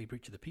exactly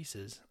breach of the peace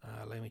is,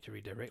 allow me to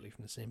read directly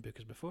from the same book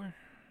as before.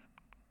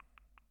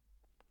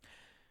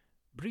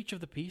 Breach of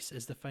the peace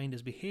is defined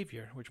as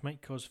behaviour which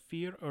might cause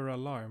fear or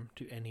alarm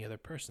to any other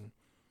person.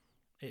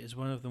 It is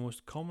one of the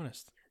most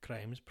commonest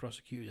crimes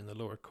prosecuted in the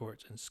lower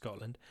courts in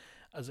Scotland,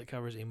 as it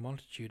covers a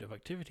multitude of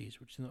activities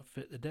which do not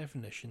fit the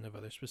definition of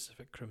other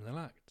specific criminal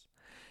acts.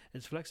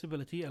 Its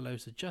flexibility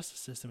allows the justice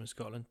system in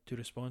Scotland to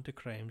respond to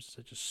crimes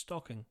such as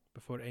stalking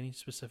before any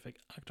specific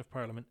Act of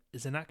Parliament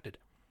is enacted.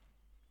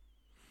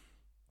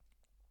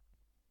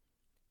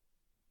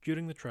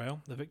 During the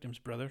trial, the victim's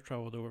brother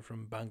travelled over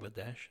from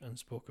Bangladesh and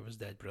spoke of his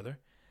dead brother.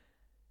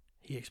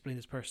 He explained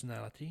his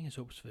personality, his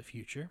hopes for the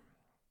future,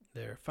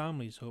 their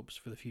family's hopes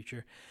for the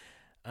future,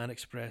 and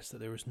expressed that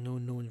there was no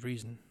known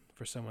reason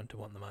for someone to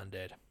want the man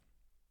dead.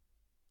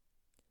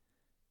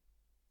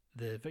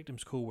 The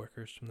victim's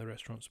co-workers from the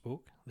restaurant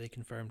spoke. They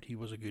confirmed he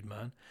was a good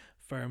man,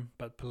 firm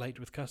but polite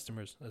with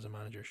customers, as a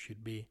manager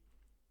should be.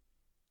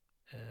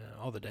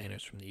 All the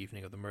diners from the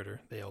evening of the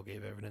murder, they all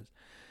gave evidence.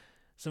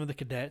 Some of the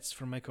cadets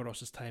from Michael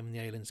Ross's time in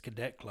the island's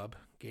cadet club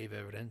gave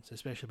evidence,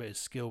 especially about his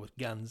skill with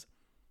guns.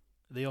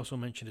 They also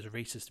mentioned his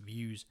racist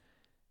views.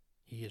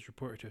 He is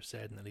reported to have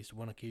said on at least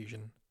one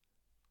occasion,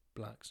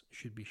 blacks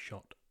should be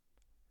shot.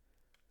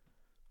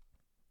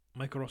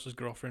 Michael Ross's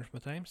girlfriend from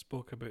the time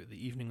spoke about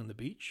the evening on the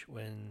beach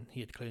when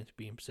he had claimed to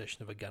be in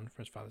possession of a gun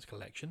from his father's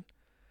collection.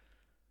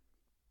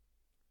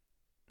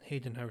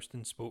 Hayden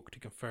Houston spoke to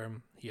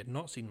confirm he had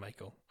not seen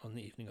Michael on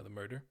the evening of the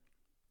murder,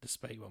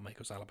 despite what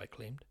Michael's alibi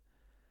claimed.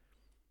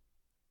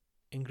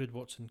 Ingrid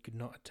Watson could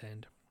not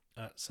attend.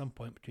 At some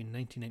point between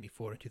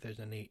 1994 and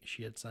 2008,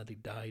 she had sadly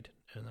died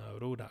in a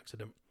road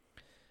accident,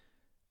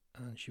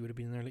 and she would have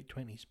been in her late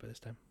 20s by this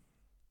time.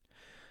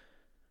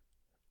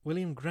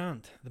 William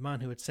Grant, the man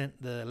who had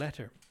sent the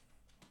letter,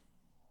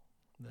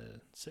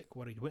 the sick,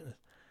 worried witness,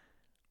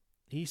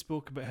 he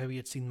spoke about how he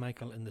had seen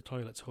Michael in the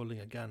toilets holding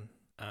a gun,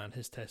 and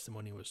his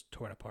testimony was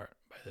torn apart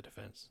by the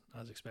defence,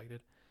 as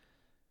expected.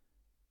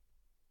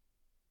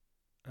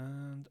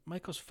 And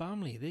Michael's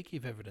family, they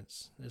gave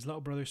evidence. His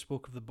little brother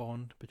spoke of the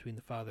bond between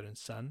the father and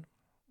son.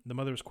 The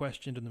mother was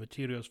questioned on the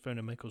materials found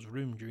in Michael's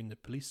room during the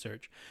police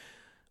search,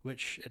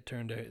 which it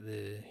turned out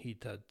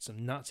he'd had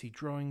some Nazi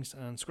drawings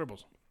and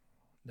scribbles.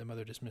 The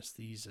mother dismissed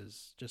these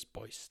as just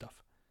boys'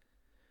 stuff.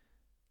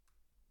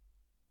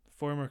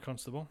 Former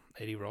constable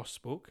Eddie Ross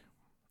spoke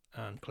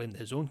and claimed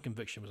that his own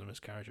conviction was a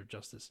miscarriage of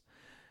justice.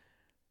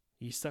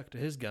 He stuck to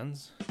his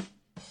guns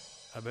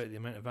about the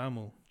amount of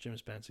ammo Jim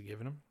Spence had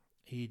given him.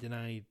 He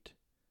denied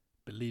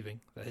believing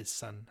that his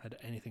son had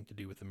anything to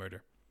do with the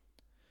murder.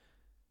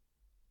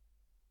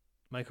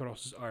 Michael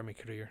Ross's army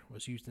career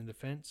was used in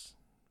defence.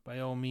 By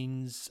all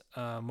means,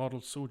 a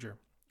model soldier,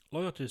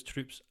 loyal to his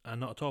troops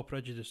and not at all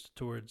prejudiced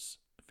towards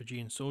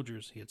Fijian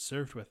soldiers he had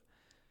served with.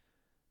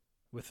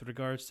 With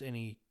regards to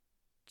any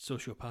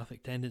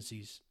sociopathic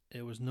tendencies,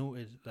 it was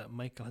noted that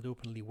Michael had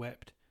openly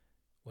wept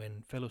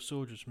when fellow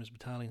soldiers from his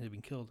battalion had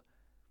been killed.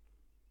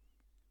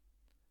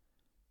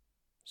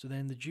 So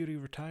then the jury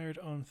retired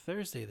on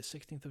Thursday, the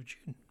 16th of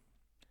June.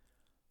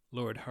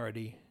 Lord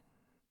Hardy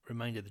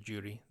reminded the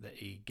jury that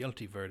a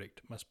guilty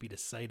verdict must be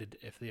decided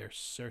if they are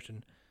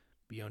certain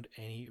beyond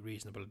any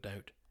reasonable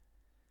doubt.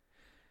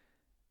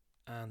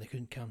 And they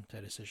couldn't come to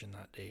a decision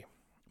that day.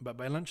 But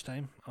by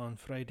lunchtime on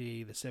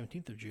Friday, the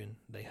 17th of June,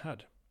 they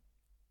had.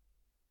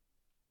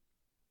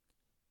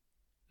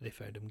 They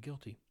found him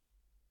guilty.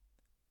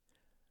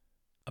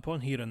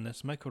 Upon hearing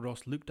this, Michael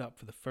Ross looked up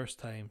for the first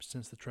time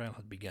since the trial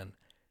had begun.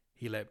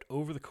 He leapt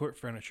over the court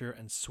furniture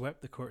and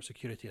swept the court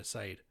security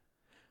aside.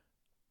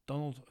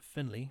 Donald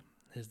Finlay,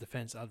 his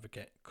defence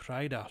advocate,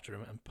 cried after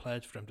him and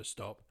pled for him to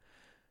stop.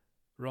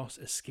 Ross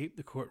escaped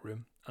the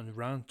courtroom and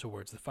ran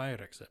towards the fire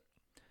exit.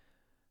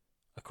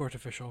 A court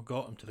official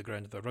got him to the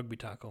ground with a rugby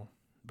tackle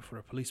before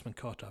a policeman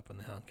caught up and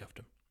they handcuffed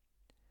him.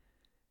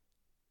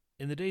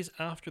 In the days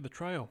after the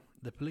trial,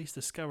 the police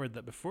discovered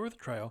that before the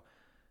trial,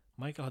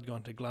 Michael had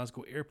gone to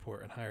Glasgow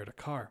Airport and hired a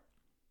car.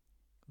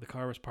 The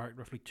car was parked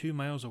roughly 2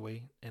 miles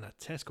away in a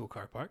Tesco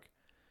car park.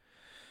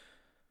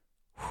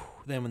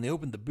 Then when they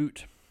opened the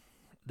boot,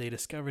 they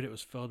discovered it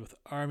was filled with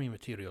army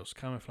materials,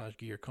 camouflage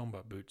gear,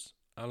 combat boots,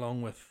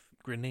 along with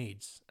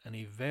grenades and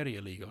a very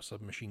illegal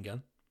submachine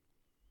gun.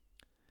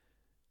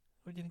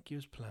 What do you think he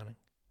was planning?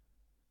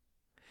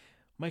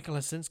 Michael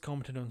has since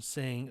commented on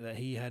saying that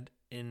he had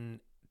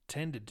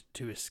intended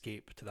to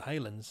escape to the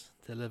Highlands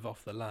to live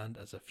off the land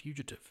as a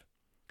fugitive.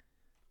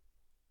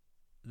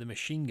 The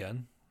machine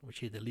gun, which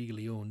he had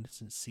illegally owned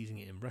since seizing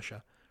it in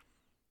Russia,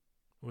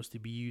 was to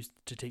be used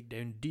to take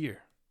down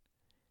deer.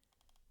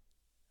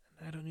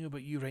 And I don't know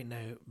about you right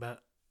now,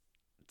 but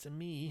to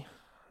me,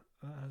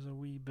 that has a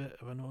wee bit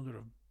of an odour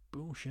of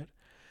bullshit.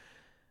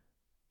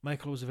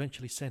 Michael was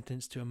eventually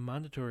sentenced to a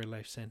mandatory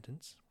life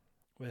sentence,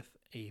 with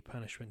a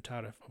punishment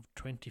tariff of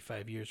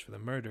 25 years for the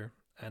murder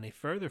and a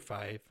further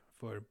 5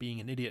 for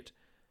being an idiot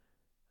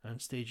and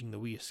staging the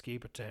wee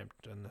escape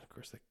attempt and, of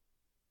course, the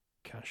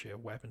cache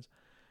of weapons.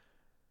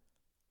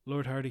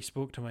 Lord Hardy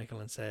spoke to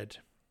Michael and said,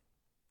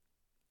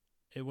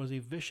 "It was a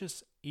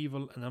vicious,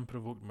 evil and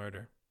unprovoked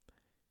murder.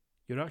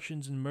 Your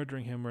actions in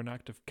murdering him were an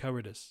act of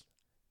cowardice,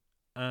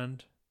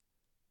 and,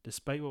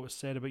 despite what was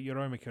said about your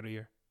army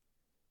career,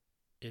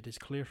 it is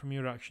clear from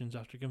your actions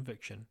after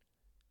conviction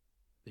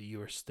that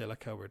you are still a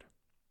coward."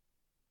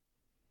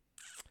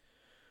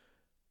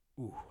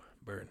 Ooh,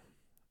 burn.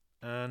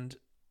 And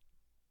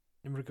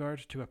in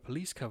regard to a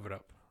police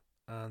cover-up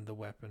and the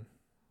weapon,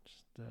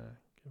 just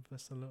give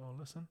this a little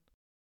listen.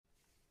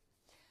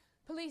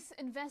 Police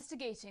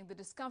investigating the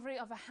discovery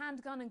of a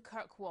handgun in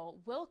Kirkwall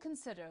will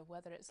consider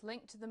whether it's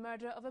linked to the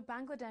murder of a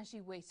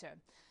Bangladeshi waiter.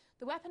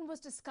 The weapon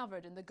was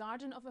discovered in the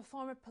garden of a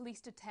former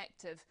police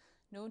detective,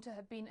 known to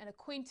have been an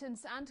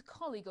acquaintance and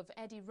colleague of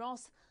Eddie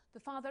Ross, the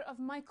father of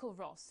Michael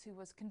Ross, who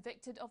was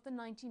convicted of the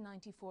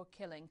 1994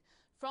 killing.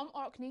 From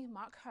Orkney,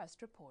 Mark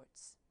Hurst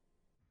reports.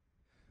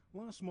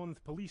 Last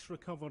month, police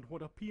recovered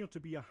what appeared to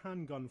be a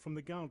handgun from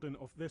the garden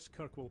of this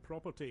Kirkwall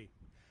property.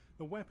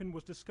 The weapon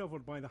was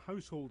discovered by the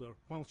householder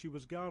while she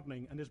was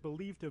gardening and is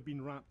believed to have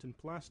been wrapped in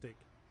plastic.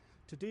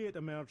 Today it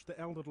emerged the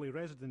elderly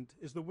resident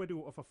is the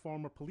widow of a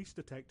former police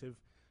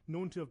detective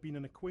known to have been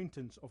an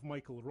acquaintance of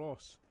Michael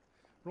Ross.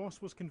 Ross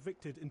was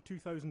convicted in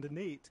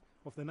 2008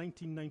 of the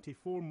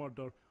 1994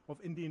 murder of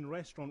Indian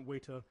restaurant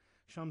waiter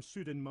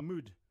Shamsuddin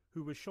Mahmood,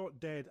 who was shot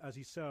dead as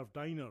he served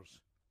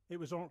diners. It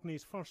was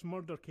Orkney's first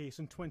murder case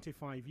in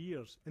 25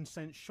 years and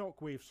sent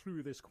shockwaves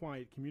through this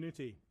quiet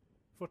community.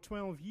 For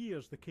 12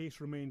 years the case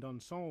remained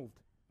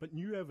unsolved, but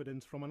new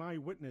evidence from an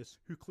eyewitness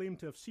who claimed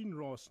to have seen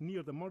Ross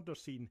near the murder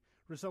scene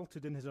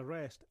resulted in his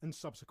arrest and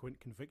subsequent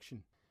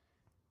conviction.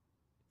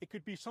 It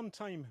could be some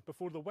time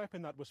before the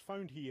weapon that was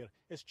found here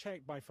is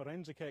checked by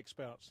forensic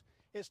experts.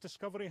 Its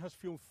discovery has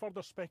fueled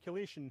further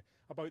speculation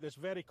about this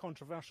very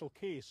controversial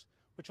case,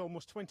 which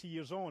almost 20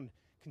 years on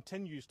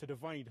continues to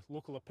divide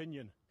local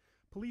opinion.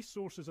 Police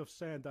sources have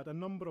said that a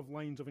number of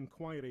lines of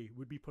inquiry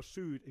would be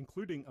pursued,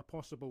 including a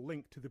possible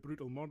link to the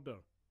brutal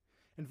murder.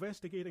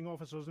 Investigating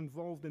officers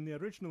involved in the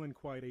original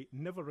inquiry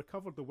never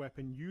recovered the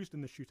weapon used in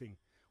the shooting,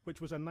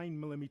 which was a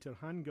 9mm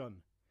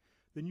handgun.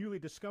 The newly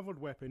discovered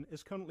weapon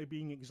is currently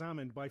being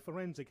examined by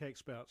forensic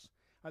experts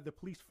at the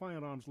Police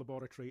Firearms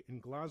Laboratory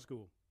in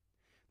Glasgow.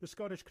 The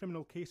Scottish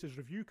Criminal Cases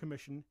Review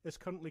Commission is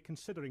currently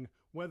considering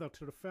whether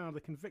to refer the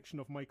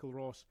conviction of Michael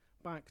Ross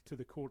back to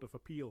the Court of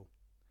Appeal.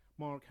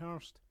 Mark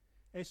Hurst,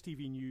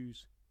 STV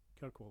News,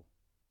 Kirkwall.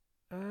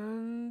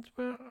 And,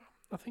 well,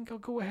 I think I'll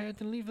go ahead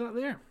and leave that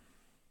there.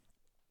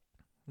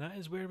 That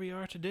is where we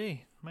are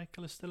today.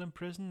 Michael is still in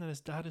prison and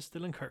his dad is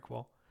still in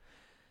Kirkwall.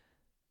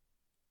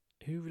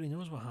 Who really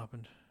knows what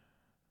happened?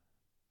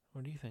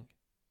 What do you think?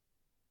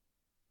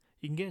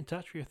 You can get in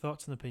touch with your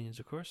thoughts and opinions,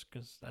 of course,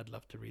 because I'd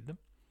love to read them.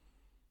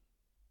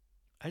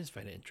 I just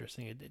find it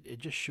interesting. It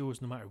just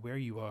shows no matter where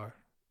you are,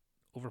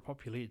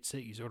 overpopulated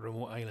cities or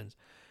remote islands,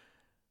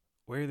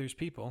 where there's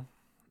people,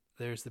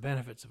 there's the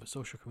benefits of a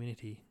social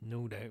community,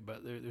 no doubt,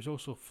 but there's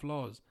also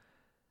flaws.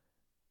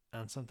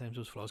 And sometimes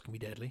those flaws can be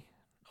deadly,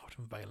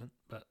 often violent,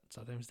 but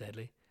sometimes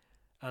deadly.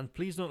 And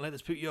please don't let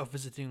this put you off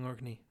visiting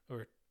Orkney,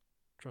 or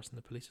trusting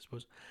the police, I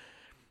suppose.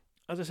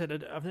 As I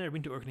said, I've never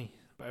been to Orkney,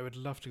 but I would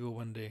love to go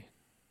one day.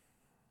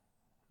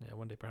 Yeah,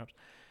 one day perhaps.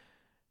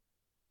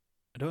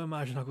 I don't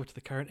imagine I'll go to the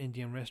current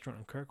Indian restaurant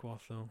in Kirkwall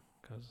though,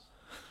 because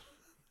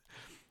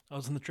I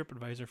was on the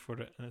TripAdvisor for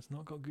it and it's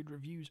not got good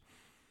reviews.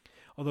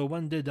 Although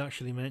one did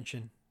actually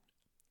mention,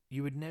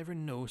 you would never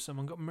know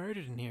someone got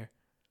murdered in here.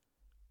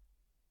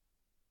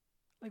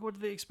 Like, what do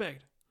they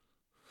expect?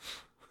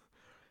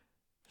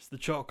 It's the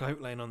chalk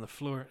outline on the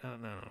floor.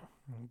 No,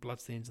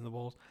 bloodstains in the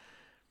walls.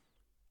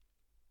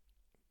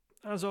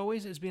 As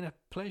always, it's been a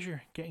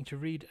pleasure getting to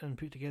read and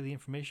put together the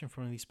information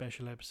from these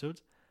special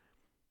episodes.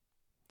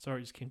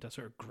 Sorry, it just came to a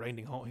sort of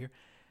grinding halt here.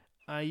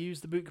 I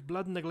used the book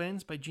Blood in the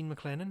Glens by Jean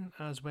McLennan,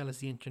 as well as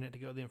the internet to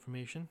get all the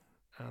information.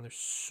 And there's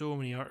so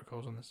many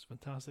articles on this, it's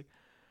fantastic.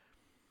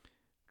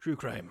 True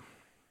crime.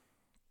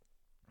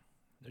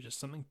 There's just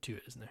something to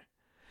it, isn't there?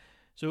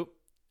 So,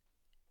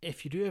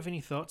 if you do have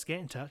any thoughts, get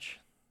in touch.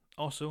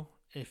 Also,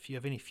 if you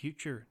have any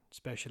future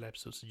special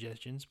episode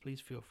suggestions, please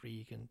feel free,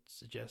 you can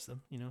suggest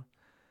them,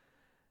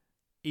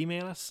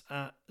 Email us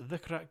at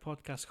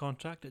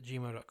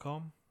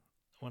thecrackpodcastcontact@gmail.com.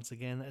 Once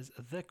again, that is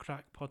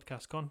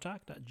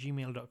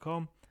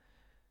thecrackpodcastcontact@gmail.com.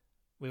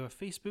 We have a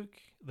Facebook,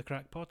 The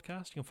Crack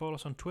Podcast. You can follow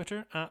us on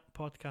Twitter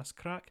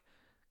 @PodcastCrack,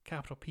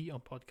 capital P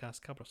on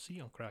podcast, capital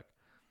C on crack.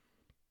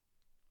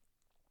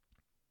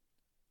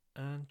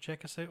 And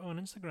check us out on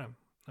Instagram.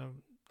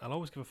 I'll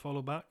always give a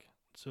follow back,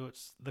 so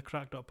it's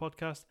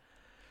thecrack.podcast.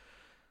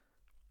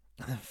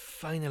 And then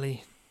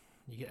finally,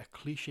 you get a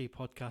cliche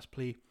podcast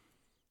play.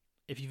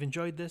 If you've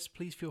enjoyed this,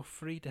 please feel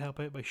free to help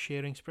out by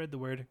sharing, spread the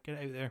word, get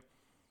it out there.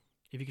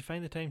 If you can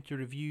find the time to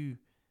review,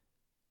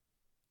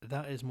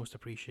 that is most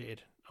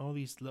appreciated. All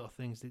these little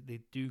things,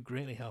 they do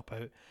greatly help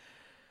out.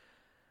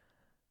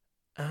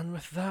 And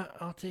with that,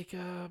 I'll take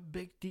a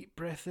big deep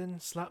breath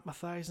in, slap my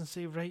thighs and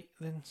say, right,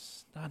 then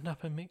stand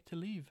up and make to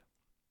leave.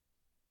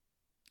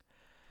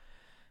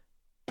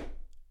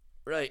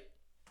 Right.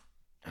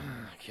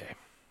 Okay.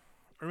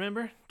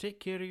 remember, take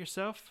care of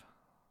yourself.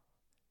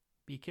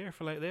 Be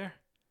careful out there.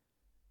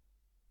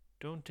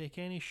 Don't take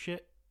any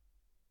shit.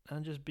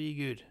 And just be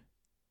good.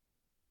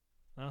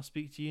 I'll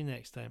speak to you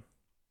next time.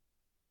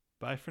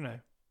 Bye for now.